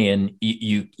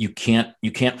you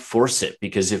can't force it,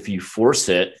 because if you force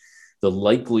it, the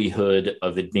likelihood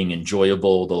of it being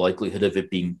enjoyable, the likelihood of it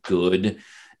being good,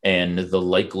 and the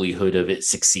likelihood of it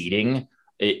succeeding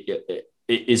it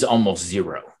is almost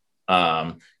zero.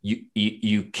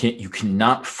 You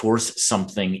cannot force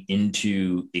something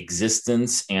into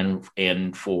existence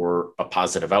and for a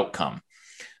positive outcome.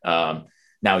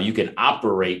 Now you can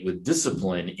operate with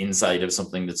discipline inside of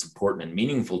something that's important and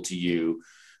meaningful to you,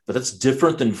 but that's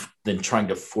different than trying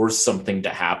to force something to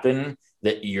happen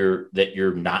that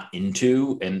you're not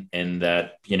into and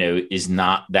that is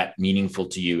not that meaningful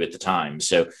to you at the time.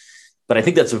 So, but I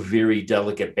think that's a very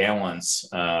delicate balance.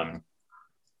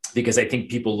 Because I think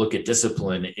people look at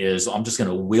discipline as I'm just going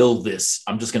to will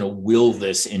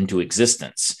this into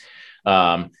existence.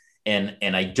 And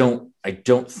I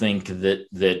don't think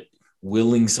that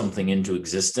willing something into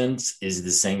existence is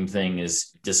the same thing as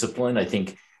discipline. I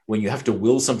think when you have to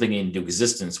will something into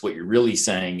existence, what you're really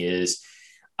saying is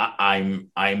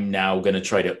I'm now going to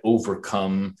try to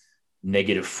overcome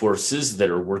negative forces that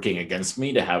are working against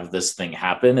me to have this thing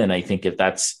happen. And I think if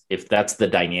that's the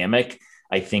dynamic,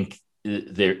 I think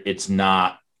it's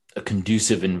not a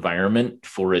conducive environment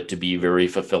for it to be very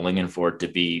fulfilling and for it to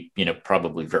be,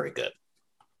 probably very good.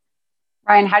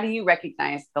 Ryan, how do you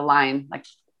recognize the line, like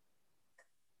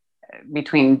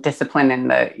between discipline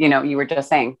and you were just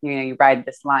saying, you ride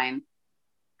this line.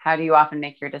 How do you often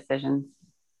make your decisions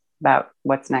about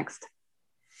what's next?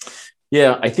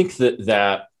 Yeah, I think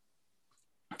that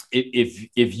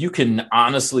if you can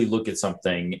honestly look at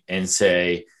something and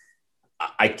say,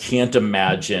 I can't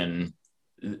imagine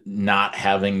not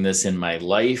having this in my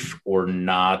life or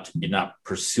not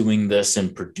pursuing this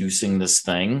and producing this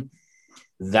thing,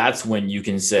 that's when you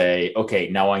can say, okay,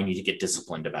 now I need to get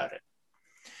disciplined about it.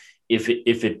 If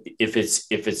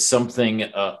it's something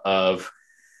of,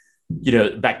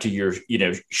 back to your,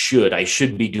 I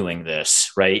should be doing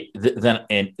this, right?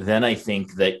 Then I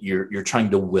think that you're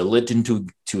trying to will it into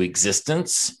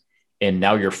existence, and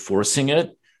now you're forcing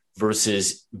it,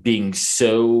 versus being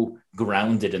so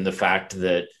grounded in the fact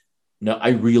that, no,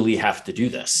 I really have to do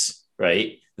this,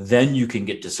 right? Then you can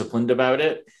get disciplined about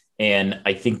it. And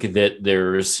I think that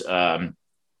there's,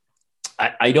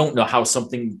 I don't know how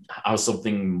something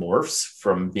morphs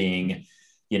from being,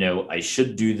 I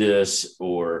should do this,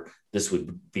 or this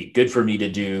would be good for me to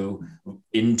do,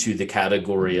 into the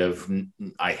category of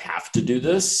I have to do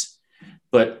this.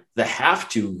 But the have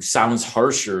to sounds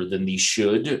harsher than the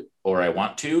should or I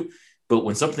want to. But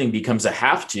when something becomes a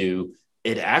have to,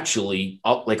 it actually,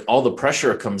 like, all the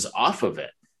pressure comes off of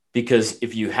it. Because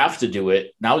if you have to do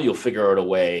it, now you'll figure out a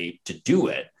way to do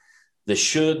it. The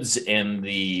shoulds and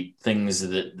the things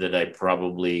that I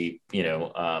probably,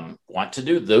 want to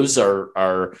do, those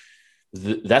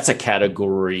that's a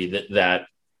category that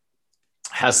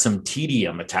has some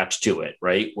tedium attached to it,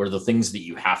 right? Where the things that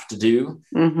you have to do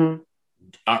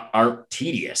aren't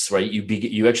tedious, right?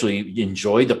 You actually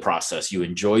enjoy the process, you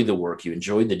enjoy the work, you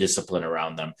enjoy the discipline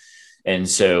around them. And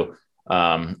so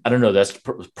I don't know, that's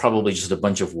probably just a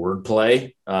bunch of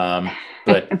wordplay,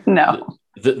 but no.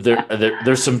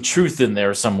 There's some truth in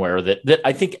there somewhere that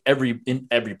I think every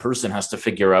person has to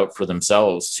figure out for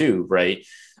themselves too, right?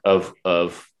 Of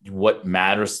what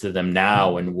matters to them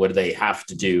now and what do they have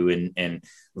to do, and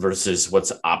versus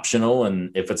what's optional.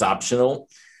 And if it's optional,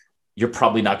 you're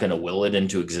probably not going to will it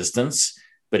into existence.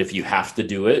 But if you have to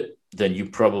do it, then you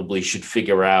probably should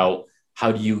figure out,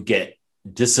 how do you get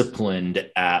disciplined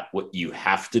at what you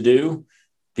have to do?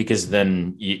 Because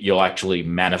then you'll actually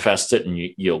manifest it, and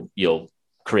you'll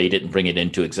create it and bring it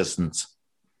into existence.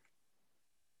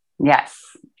 Yes.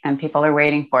 And people are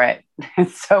waiting for it.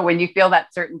 So when you feel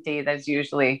that certainty, that's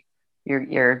usually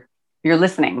you're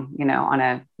listening,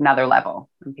 on another level.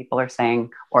 And people are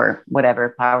saying, or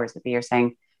whatever powers that be are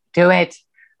saying, do it.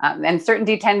 And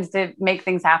certainty tends to make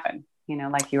things happen,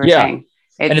 like you were saying.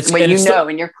 It's when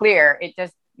and you're clear, it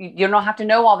just, you don't have to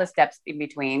know all the steps in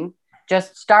between.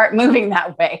 Just start moving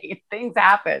that way. Things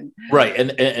happen. Right.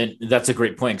 And that's a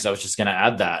great point, because I was just going to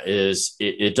add that is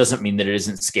it doesn't mean that it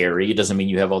isn't scary. It doesn't mean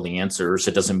you have all the answers.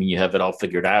 It doesn't mean you have it all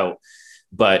figured out.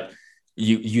 But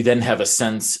you then have a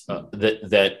sense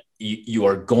that you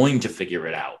are going to figure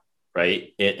it out.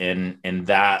 Right. And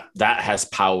that has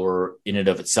power in and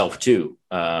of itself too,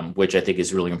 which I think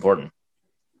is really important.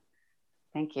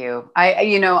 Thank you.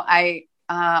 I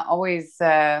always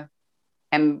am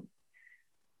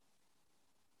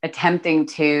attempting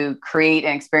to create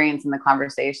an experience in the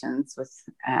conversations with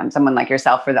someone like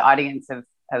yourself, for the audience,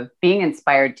 of being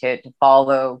inspired to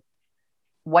follow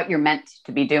what you're meant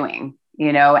to be doing,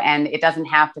 and it doesn't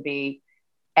have to be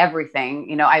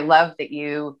everything. I love that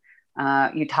you're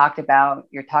talking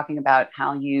about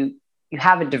how you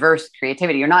have a diverse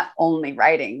creativity. You're not only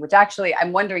writing, which actually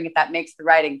I'm wondering if that makes the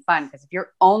writing fun, because if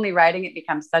you're only writing, it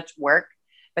becomes such work.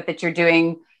 But that you're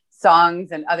doing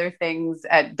songs and other things,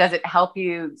 does it help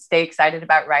you stay excited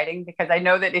about writing? Because I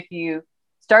know that if you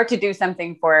start to do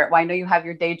something for it, well, I know you have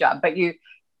your day job, but if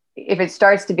it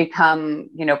starts to become,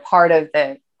 part of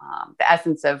the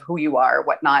essence of who you are or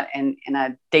whatnot, in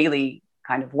a daily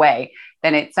kind of way,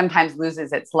 then it sometimes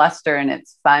loses its luster and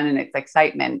its fun and its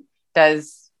excitement.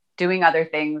 Does doing other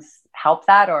things help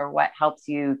that, or what helps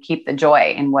you keep the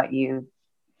joy in what you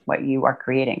are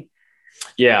creating?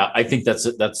 Yeah, I think that's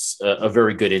a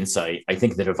very good insight. I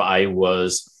think that if I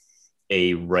was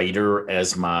a writer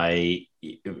as my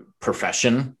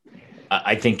profession,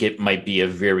 I think it might be a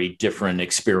very different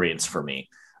experience for me.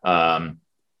 But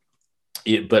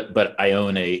I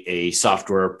own a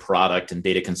software product and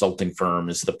data consulting firm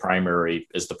as the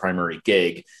primary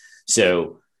gig.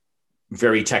 So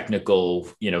very technical,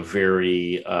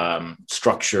 very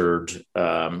structured.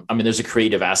 There's a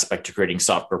creative aspect to creating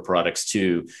software products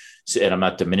too. And I'm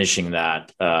not diminishing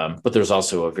that. But there's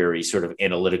also a very sort of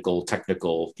analytical,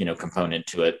 technical, component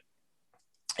to it.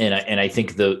 And I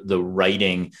think the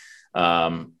writing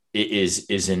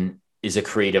is a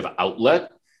creative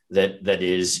outlet that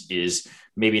is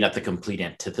maybe not the complete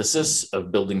antithesis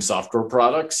of building software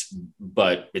products,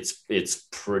 but it's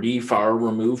pretty far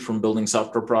removed from building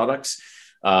software products.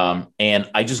 And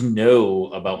I just know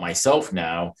about myself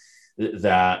now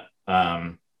that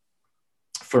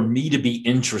for me to be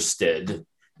interested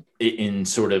in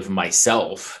sort of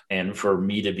myself, and for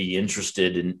me to be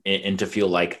interested in to feel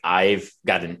like I've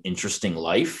got an interesting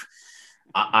life,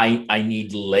 I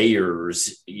need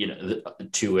layers,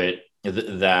 to it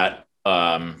that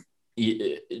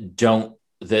don't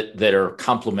that are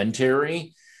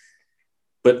complementary,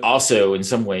 but also in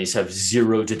some ways have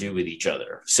zero to do with each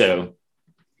other. So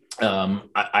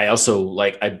I also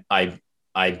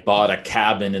I bought a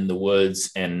cabin in the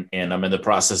woods, and I'm in the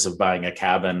process of buying a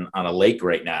cabin on a lake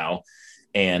right now.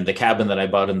 And the cabin that I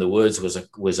bought in the woods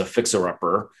was a fixer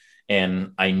upper,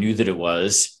 and I knew that it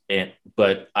was,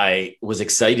 but I was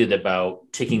excited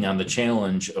about taking on the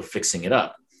challenge of fixing it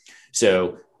up.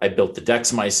 So I built the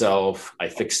decks myself. I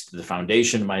fixed the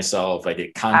foundation myself. I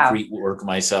did concrete work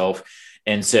myself.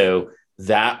 And so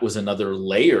that was another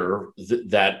layer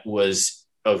that was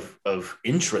of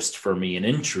interest for me and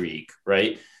intrigue,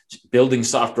 right? Building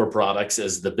software products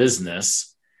as the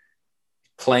business,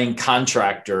 playing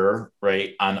contractor,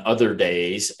 right, on other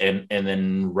days, and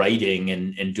then writing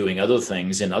and doing other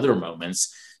things in other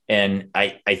moments. And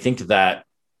I think that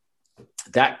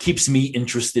keeps me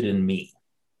interested in me.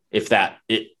 If that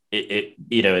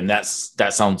and that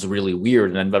sounds really weird,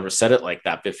 and I've never said it like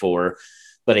that before,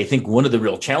 but I think one of the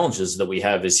real challenges that we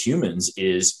have as humans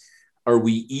is, are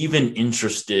we even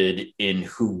interested in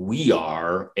who we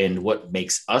are and what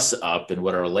makes us up and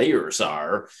what our layers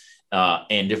are?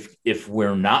 And if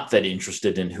we're not that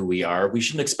interested in who we are, we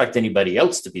shouldn't expect anybody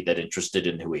else to be that interested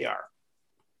in who we are.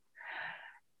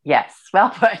 Yes, well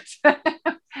put.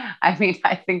 I mean,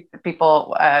 I think that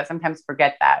people sometimes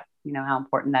forget that, how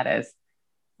important that is.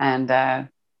 And I'm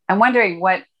wondering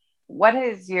what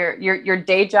is your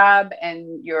day job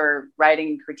and your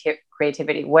writing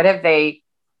creativity? What have they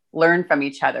learned from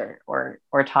each other or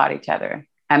taught each other?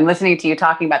 I'm listening to you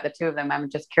talking about the two of them. I'm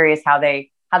just curious how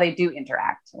they do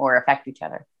interact or affect each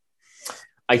other.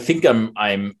 I think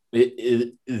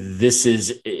this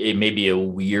is maybe a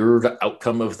weird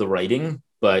outcome of the writing,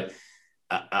 but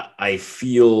I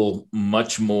feel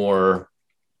much more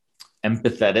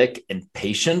empathetic and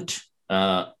patient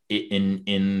in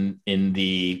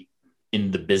the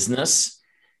business,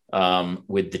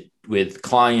 with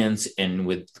clients and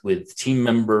with team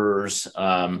members,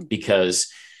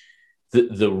 because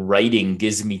the writing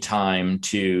gives me time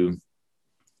to,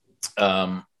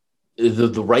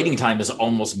 the writing time is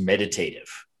almost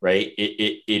meditative, right?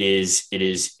 It's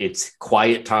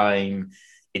quiet time,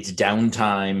 it's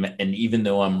downtime. And even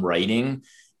though I'm writing,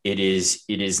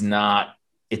 it's not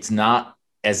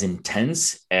as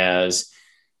intense as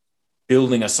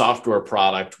building a software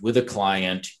product with a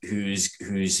client who's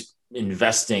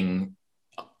investing,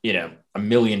 $1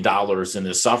 million in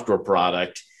this software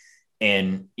product,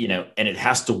 and it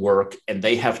has to work, and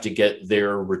they have to get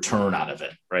their return out of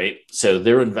it, right? So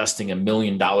they're investing $1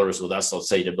 million with us, let's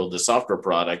say, to build a software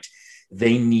product.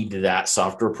 They need that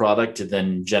software product to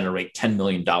then generate $10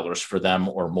 million for them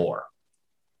or more.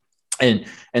 And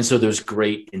so there's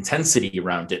great intensity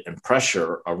around it and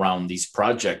pressure around these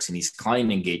projects and these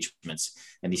client engagements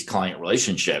and these client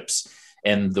relationships.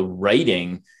 And the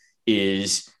writing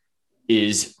is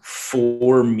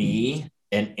for me,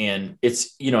 and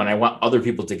it's, and I want other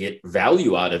people to get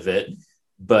value out of it,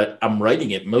 but I'm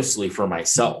writing it mostly for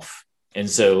myself. And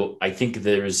so I think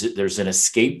there's an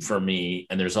escape for me,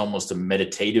 and there's almost a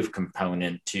meditative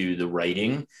component to the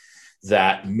writing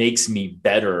that makes me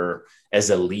better as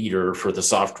a leader for the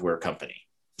software company.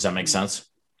 Does that make sense?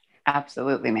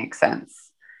 Absolutely makes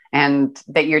sense. And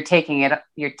that you're taking it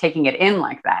in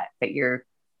like that you're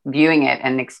viewing it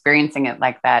and experiencing it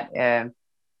like that,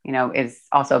 is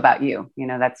also about you.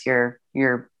 That's your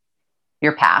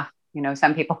path.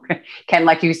 Some people can,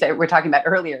 like you said, we're talking about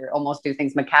earlier, almost do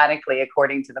things mechanically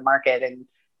according to the market and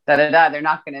they're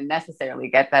not going to necessarily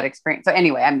get that experience. So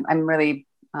anyway, I'm really,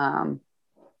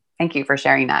 thank you for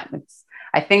sharing that.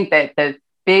 I think that the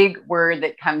big word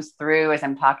that comes through as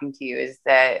I'm talking to you is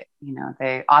that,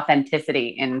 the authenticity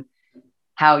in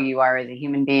how you are as a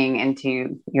human being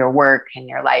into your work and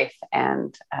your life.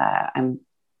 And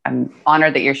I'm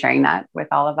honored that you're sharing that with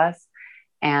all of us.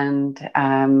 And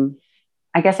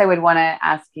I guess I would want to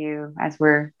ask you, as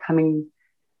we're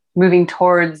moving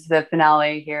towards the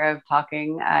finale here of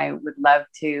talking, I would love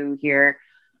to hear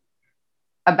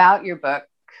about your book.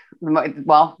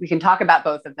 Well, we can talk about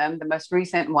both of them, the most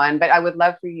recent one, but I would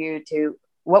love for you to,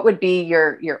 what would be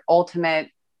your ultimate,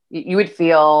 you would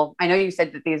feel, I know you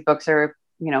said that these books are,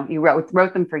 you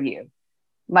wrote them for you,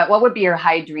 but what would be your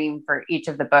high dream for each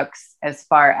of the books as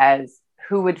far as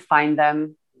who would find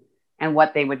them and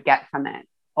what they would get from it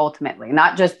ultimately?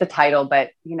 Not just the title, but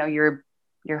your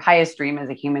highest dream as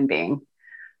a human being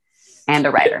and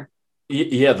a writer.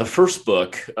 Yeah, the first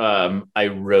book I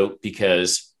wrote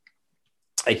because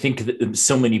I think that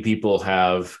so many people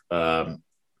have a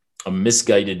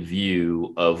misguided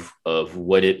view of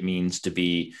what it means to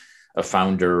be a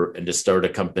founder and to start a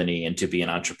company and to be an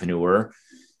entrepreneur.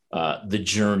 The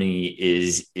journey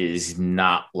is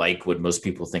not like what most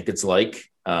people think it's like,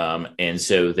 and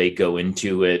so they go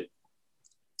into it,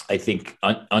 I think,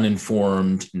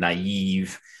 uninformed,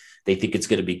 naive. They think it's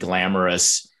going to be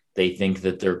glamorous. They think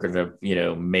that they're going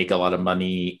to, make a lot of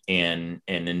money, and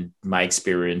in my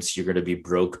experience, you're going to be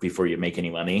broke before you make any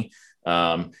money.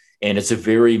 And it's a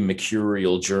very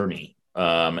mercurial journey.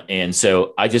 And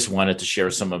so I just wanted to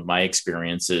share some of my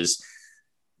experiences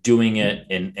doing it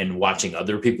and watching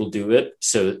other people do it.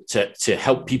 So to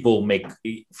help people make,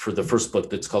 for the first book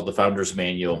that's called The Founder's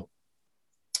Manual,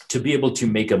 to be able to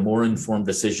make a more informed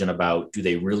decision about, do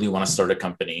they really want to start a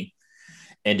company?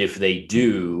 And if they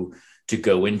do, to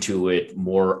go into it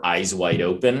more eyes wide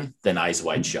open than eyes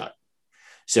wide shut.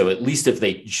 So at least if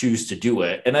they choose to do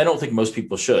it, and I don't think most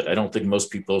people should. I don't think most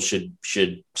people should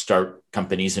start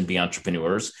companies and be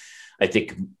entrepreneurs. I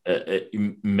think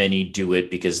many do it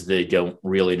because they don't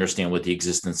really understand what the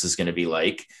existence is going to be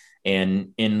like.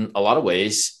 And in a lot of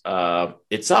ways,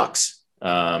 it sucks.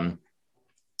 If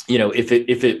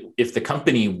the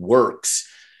company works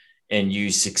and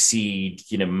you succeed,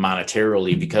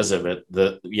 monetarily because of it,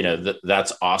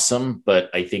 that's awesome. But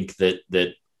I think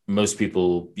that most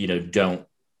people,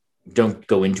 don't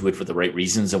go into it for the right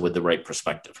reasons and with the right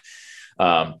perspective.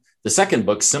 The second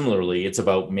book, similarly, it's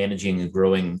about managing and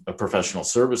growing a professional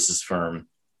services firm.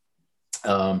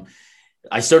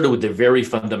 I started with the very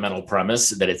fundamental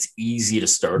premise that it's easy to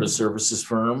start a services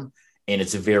firm and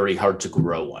it's very hard to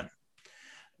grow one,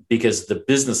 because the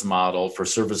business model for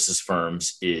services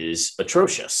firms is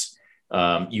atrocious.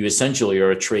 You essentially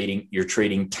are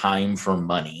trading time for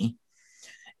money,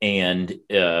 and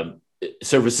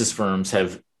services firms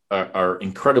are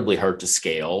incredibly hard to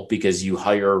scale because you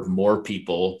hire more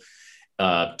people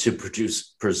to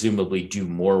presumably do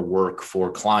more work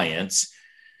for clients.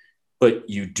 But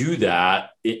you do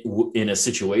that in a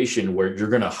situation where you're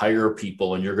going to hire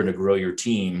people and you're going to grow your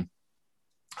team,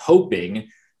 hoping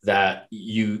that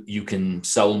you can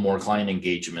sell more client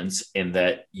engagements and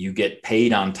that you get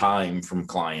paid on time from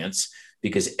clients,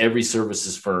 because every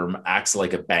services firm acts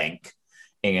like a bank.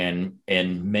 And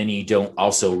many don't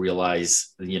also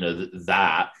realize,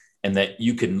 that, and that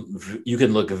you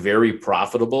can look very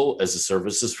profitable as a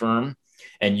services firm,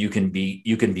 and you can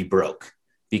be broke,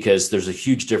 because there's a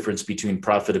huge difference between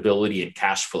profitability and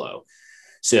cash flow.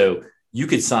 So you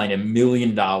could sign $1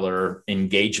 million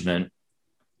engagement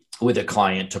with a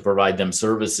client to provide them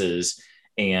services,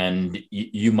 and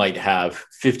you might have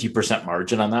 50%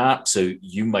 margin on that. So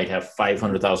you might have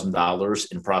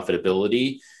 $500,000 in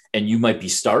profitability, and you might be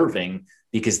starving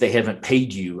because they haven't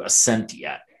paid you a cent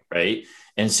yet, right?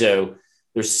 And so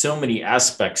there's so many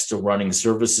aspects to running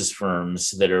services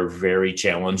firms that are very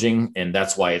challenging, and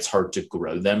that's why it's hard to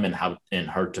grow them and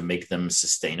hard to make them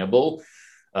sustainable,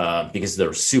 because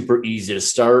they're super easy to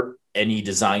start. Any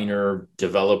designer,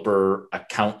 developer,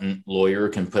 accountant, lawyer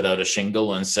can put out a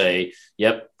shingle and say,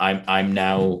 "Yep, I'm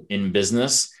now in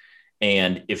business."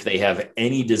 And if they have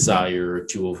any desire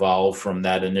to evolve from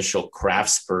that initial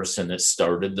craftsperson that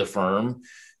started the firm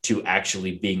to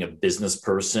actually being a business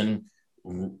person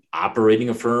operating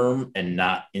a firm and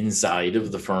not inside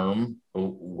of the firm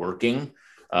working,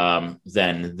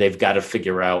 then they've got to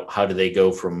figure out how do they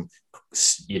go from,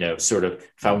 sort of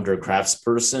founder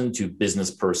craftsperson to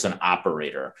business person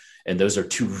operator. And those are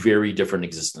two very different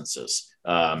existences.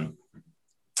 And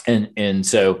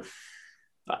so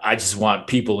I just want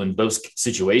people in both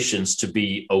situations to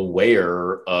be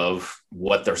aware of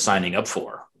what they're signing up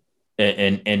for,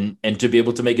 and to be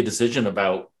able to make a decision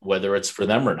about whether it's for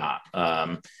them or not.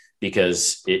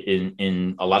 Because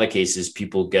in a lot of cases,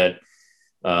 people get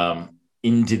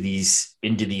into these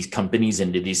companies,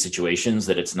 into these situations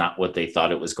that it's not what they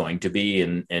thought it was going to be,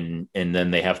 and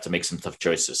then they have to make some tough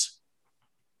choices.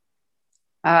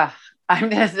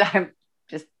 I'm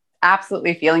just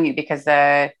absolutely feeling you, because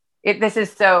this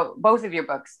is so, both of your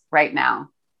books right now,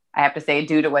 I have to say,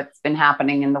 due to what's been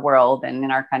happening in the world and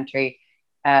in our country,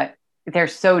 they're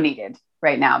so needed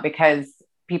right now, because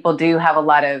people do have a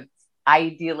lot of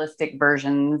idealistic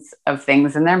versions of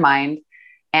things in their mind.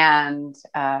 And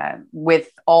with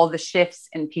all the shifts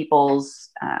in people's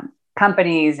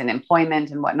companies and employment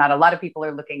and whatnot, a lot of people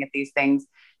are looking at these things,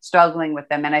 struggling with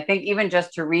them. And I think even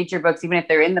just to read your books, even if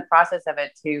they're in the process of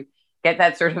it, to get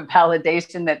that sort of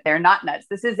validation that they're not nuts.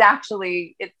 This is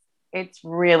actually, it's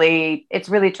really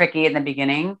tricky in the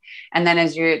beginning. And then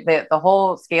as the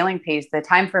whole scaling piece, the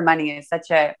time for money is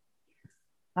such a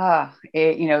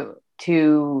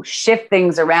to shift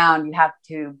things around, you have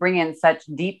to bring in such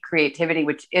deep creativity,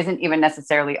 which isn't even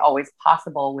necessarily always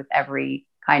possible with every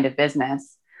kind of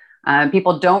business.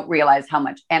 People don't realize how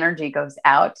much energy goes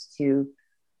out to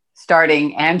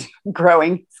starting and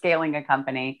growing, scaling a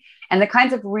company, and the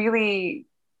kinds of really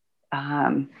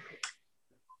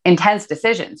intense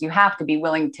decisions. You have to be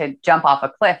willing to jump off a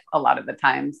cliff a lot of the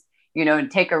times,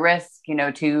 and take a risk,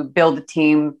 to build a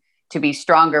team to be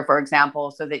stronger, for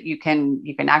example, so that you can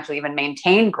actually even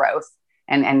maintain growth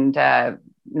and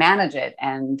manage it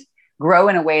and grow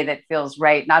in a way that feels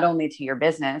right, not only to your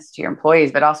business, to your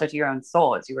employees, but also to your own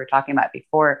soul, as you were talking about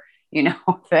before,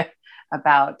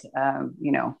 about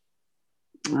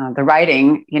the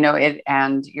writing, it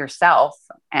and yourself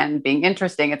and being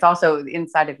interesting. It's also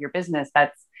inside of your business.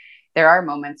 There are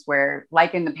moments where,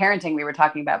 like in the parenting we were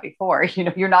talking about before,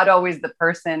 you're not always the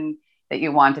person that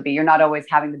you want to be. You're not always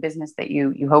having the business that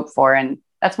you hope for. And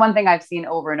that's one thing I've seen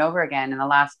over and over again in the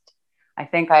last, I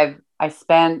think I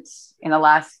spent in the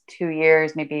last 2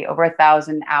 years, maybe over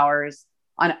 1,000 hours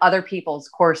on other people's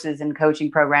courses and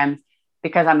coaching programs,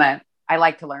 because I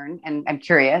like to learn and I'm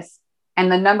curious.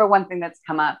 And the number one thing that's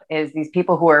come up is these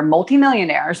people who are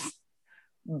multimillionaires,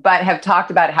 but have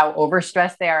talked about how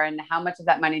overstressed they are and how much of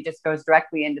that money just goes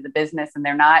directly into the business. And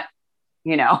they're not,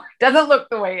 doesn't look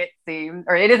the way it seems,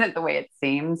 or it isn't the way it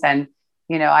seems. And,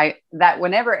 that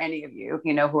whenever any of you,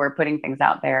 who are putting things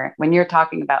out there, when you're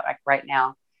talking about like right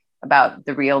now, about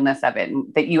the realness of it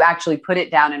and that you actually put it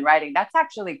down in writing, that's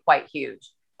actually quite huge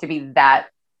to be that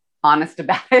honest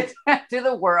about it to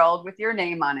the world with your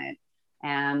name on it.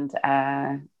 And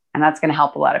that's going to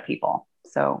help a lot of people.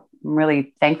 So I'm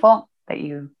really thankful that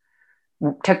you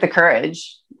took the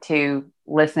courage to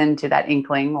listen to that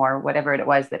inkling or whatever it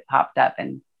was that popped up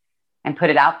and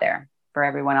put it out there for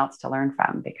everyone else to learn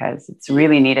from, because it's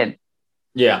really needed.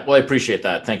 Yeah. Well, I appreciate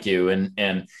that. Thank you.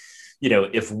 And,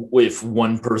 if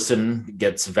one person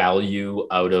gets value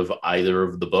out of either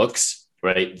of the books,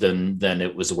 right, then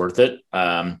it was worth it.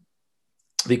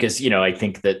 Because, I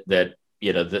think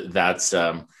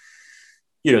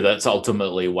that's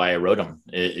ultimately why I wrote them,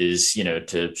 is,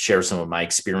 to share some of my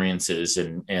experiences,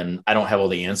 and I don't have all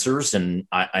the answers, and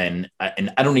I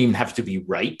don't even have to be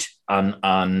right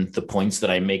on the points that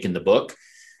I make in the book.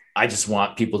 I just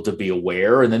want people to be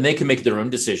aware, and then they can make their own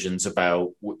decisions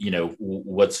about,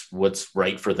 what's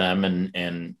right for them,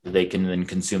 and they can then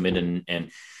consume it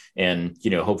and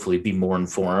hopefully be more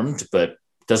informed. But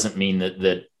doesn't mean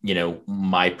that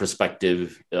my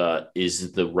perspective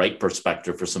is the right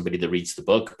perspective for somebody that reads the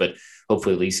book, but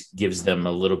hopefully at least gives them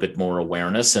a little bit more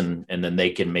awareness, and then they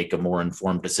can make a more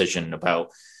informed decision about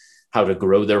how to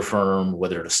grow their firm,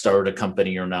 whether to start a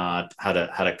company or not, how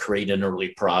to create an early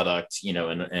product,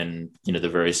 and the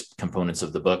various components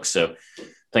of the book. So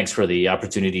thanks for the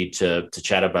opportunity to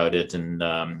chat about it and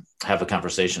have a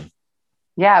conversation.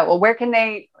 Yeah. Well, what can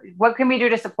we do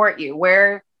to support you?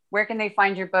 Where can they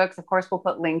find your books? Of course, we'll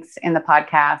put links in the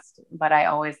podcast, but I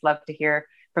always love to hear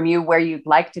from you where you'd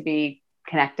like to be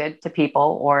connected to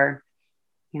people, or,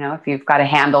 if you've got a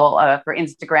handle for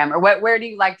Instagram, or where do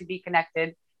you like to be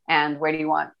connected, and where do you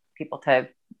want people to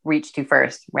reach to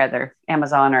first, whether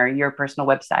Amazon or your personal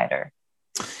website or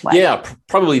what? Yeah,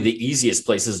 probably the easiest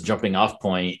place as a jumping off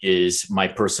point is my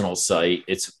personal site.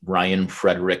 It's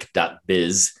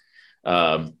ryanfrederick.biz.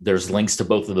 There's links to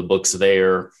both of the books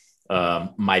there.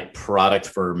 My product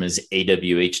firm is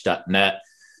awh.net.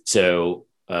 So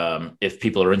if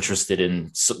people are interested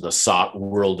in the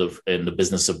world in the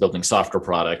business of building software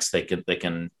products, they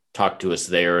can talk to us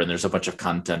there. And there's a bunch of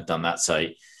content on that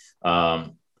site.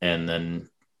 And then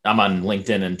I'm on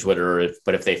LinkedIn and Twitter,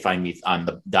 but if they find me on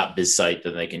the .biz site,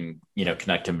 then they can,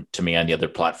 connect to me on the other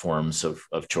platforms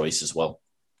of choice as well.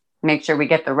 Make sure we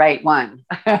get the right one.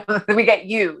 We get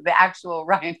you, the actual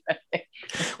Ryan.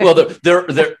 Well,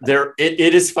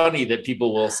 it is funny that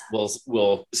people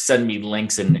will send me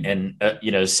links and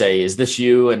say, "Is this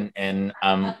you?" And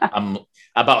I'm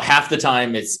about half the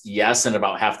time it's yes, and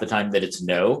about half the time that it's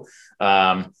no.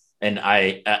 And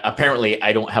I apparently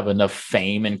I don't have enough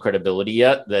fame and credibility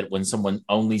yet that when someone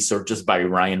only searches by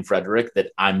Ryan Frederick, that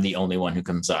I'm the only one who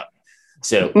comes up.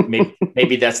 So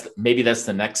maybe that's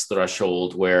the next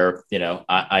threshold where,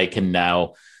 I can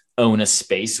now own a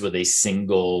space with a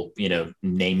single,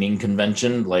 naming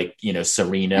convention like,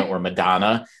 Serena or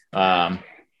Madonna.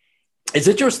 It's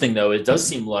interesting though. It does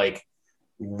seem like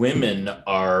women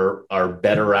are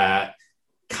better at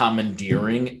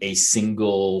commandeering a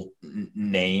single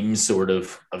name sort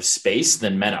of space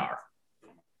than men are.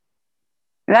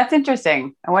 That's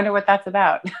interesting. I wonder what that's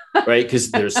about. Right.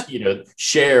 Because there's,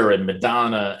 Cher and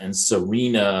Madonna and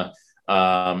Serena,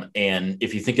 And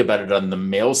if you think about it on the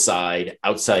male side,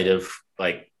 outside of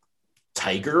like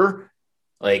Tiger,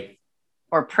 like,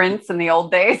 or Prince in the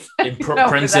old days.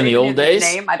 Prince in the old days.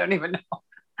 Name? I don't even know.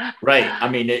 Right. I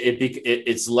mean,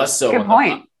 it's less so Good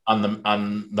point.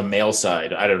 On the male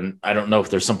side. I don't know if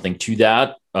there's something to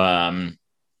that.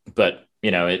 But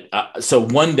so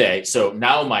one day, so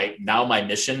now my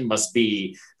mission must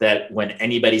be that when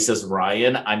anybody says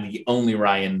Ryan, I'm the only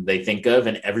Ryan they think of,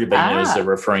 and everybody knows they're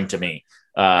referring to me.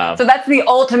 So that's the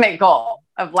ultimate goal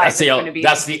of life. That's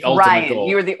the ultimate Ryan. goal.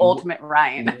 You're the ultimate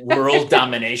Ryan. World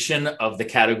domination of the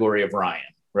category of Ryan.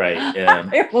 Right.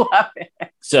 I love it.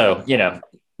 So,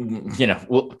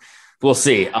 we'll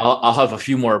see. I'll have a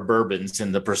few more bourbons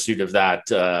in the pursuit of that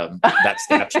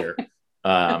stature.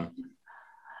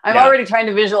 I'm already trying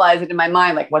to visualize it in my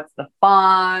mind. Like, what's the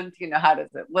font? How does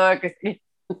it look?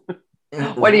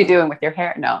 What are you doing with your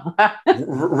hair? No.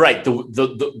 Right.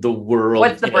 The world.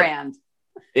 What's the brand?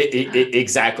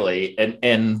 Exactly.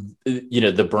 And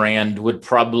the brand would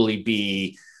probably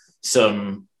be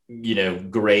some,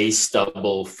 gray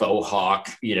stubble faux hawk,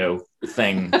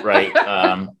 thing.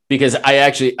 Right. Because I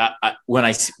actually, when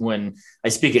I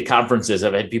speak at conferences,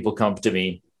 I've had people come to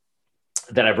me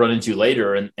that I've run into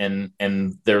later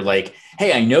and they're like,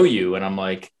 hey, I know you. And I'm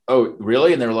like, oh,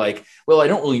 really? And they're like, well, I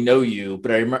don't really know you,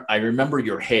 but I remember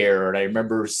your hair and I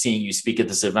remember seeing you speak at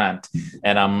this event.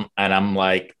 And I'm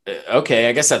like, okay,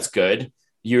 I guess that's good.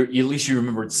 At least you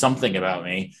remembered something about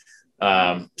me.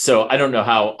 So I don't know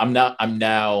how I'm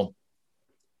now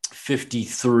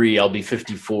 53. I'll be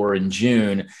 54 in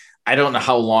June. I don't know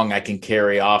how long I can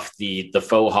carry off the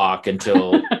faux hawk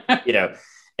until,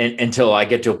 until I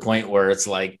get to a point where it's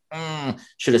like,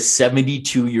 should a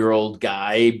 72-year-old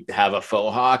guy have a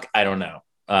faux hawk? I don't know.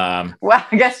 Well,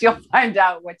 I guess you'll find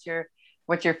out what your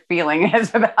feeling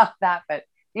is about that. But,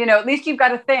 at least you've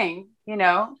got a thing,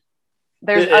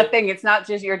 there's a thing. It's not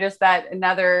just, you're just that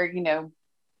another,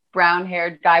 brown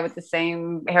haired guy with the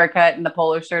same haircut and the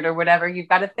polo shirt or whatever. You've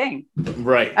got a thing.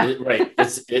 Right. Right.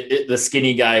 It's the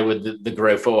skinny guy with the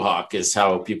gray faux hawk is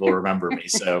how people remember me.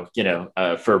 So,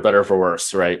 for better or for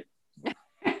worse. Right.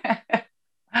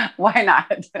 Why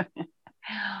not?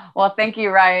 Well, thank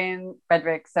you, Ryan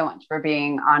Frederick, so much for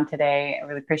being on today. I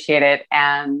really appreciate it.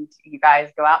 And you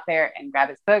guys go out there and grab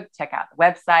his book, check out the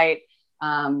website.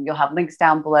 You'll have links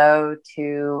down below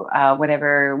to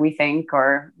whatever we think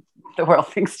or the world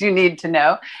thinks you need to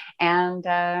know. And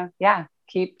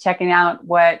keep checking out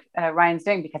what Ryan's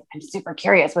doing, because I'm super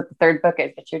curious what the third book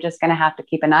is, but you're just going to have to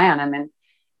keep an eye on him and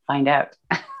find out.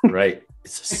 Right.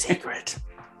 It's a secret.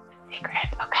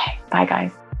 Okay. Bye,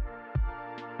 guys.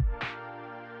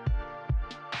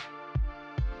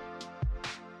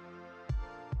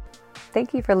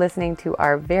 Thank you for listening to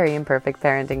our Very Imperfect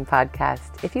Parenting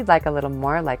podcast. If you'd like a little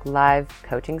more like live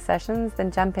coaching sessions,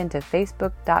 then jump into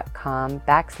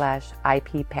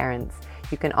facebook.com/IPParents.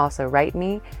 You can also write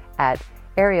me at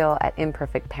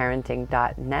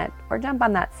ariel@imperfectparenting.net or jump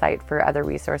on that site for other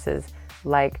resources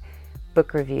like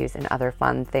book reviews and other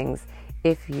fun things.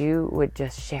 If you would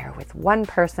just share with one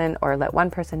person or let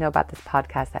one person know about this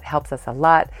podcast, that helps us a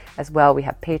lot. As well, we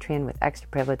have Patreon with extra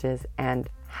privileges, and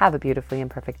have a beautifully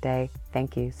imperfect day.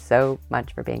 Thank you so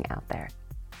much for being out there.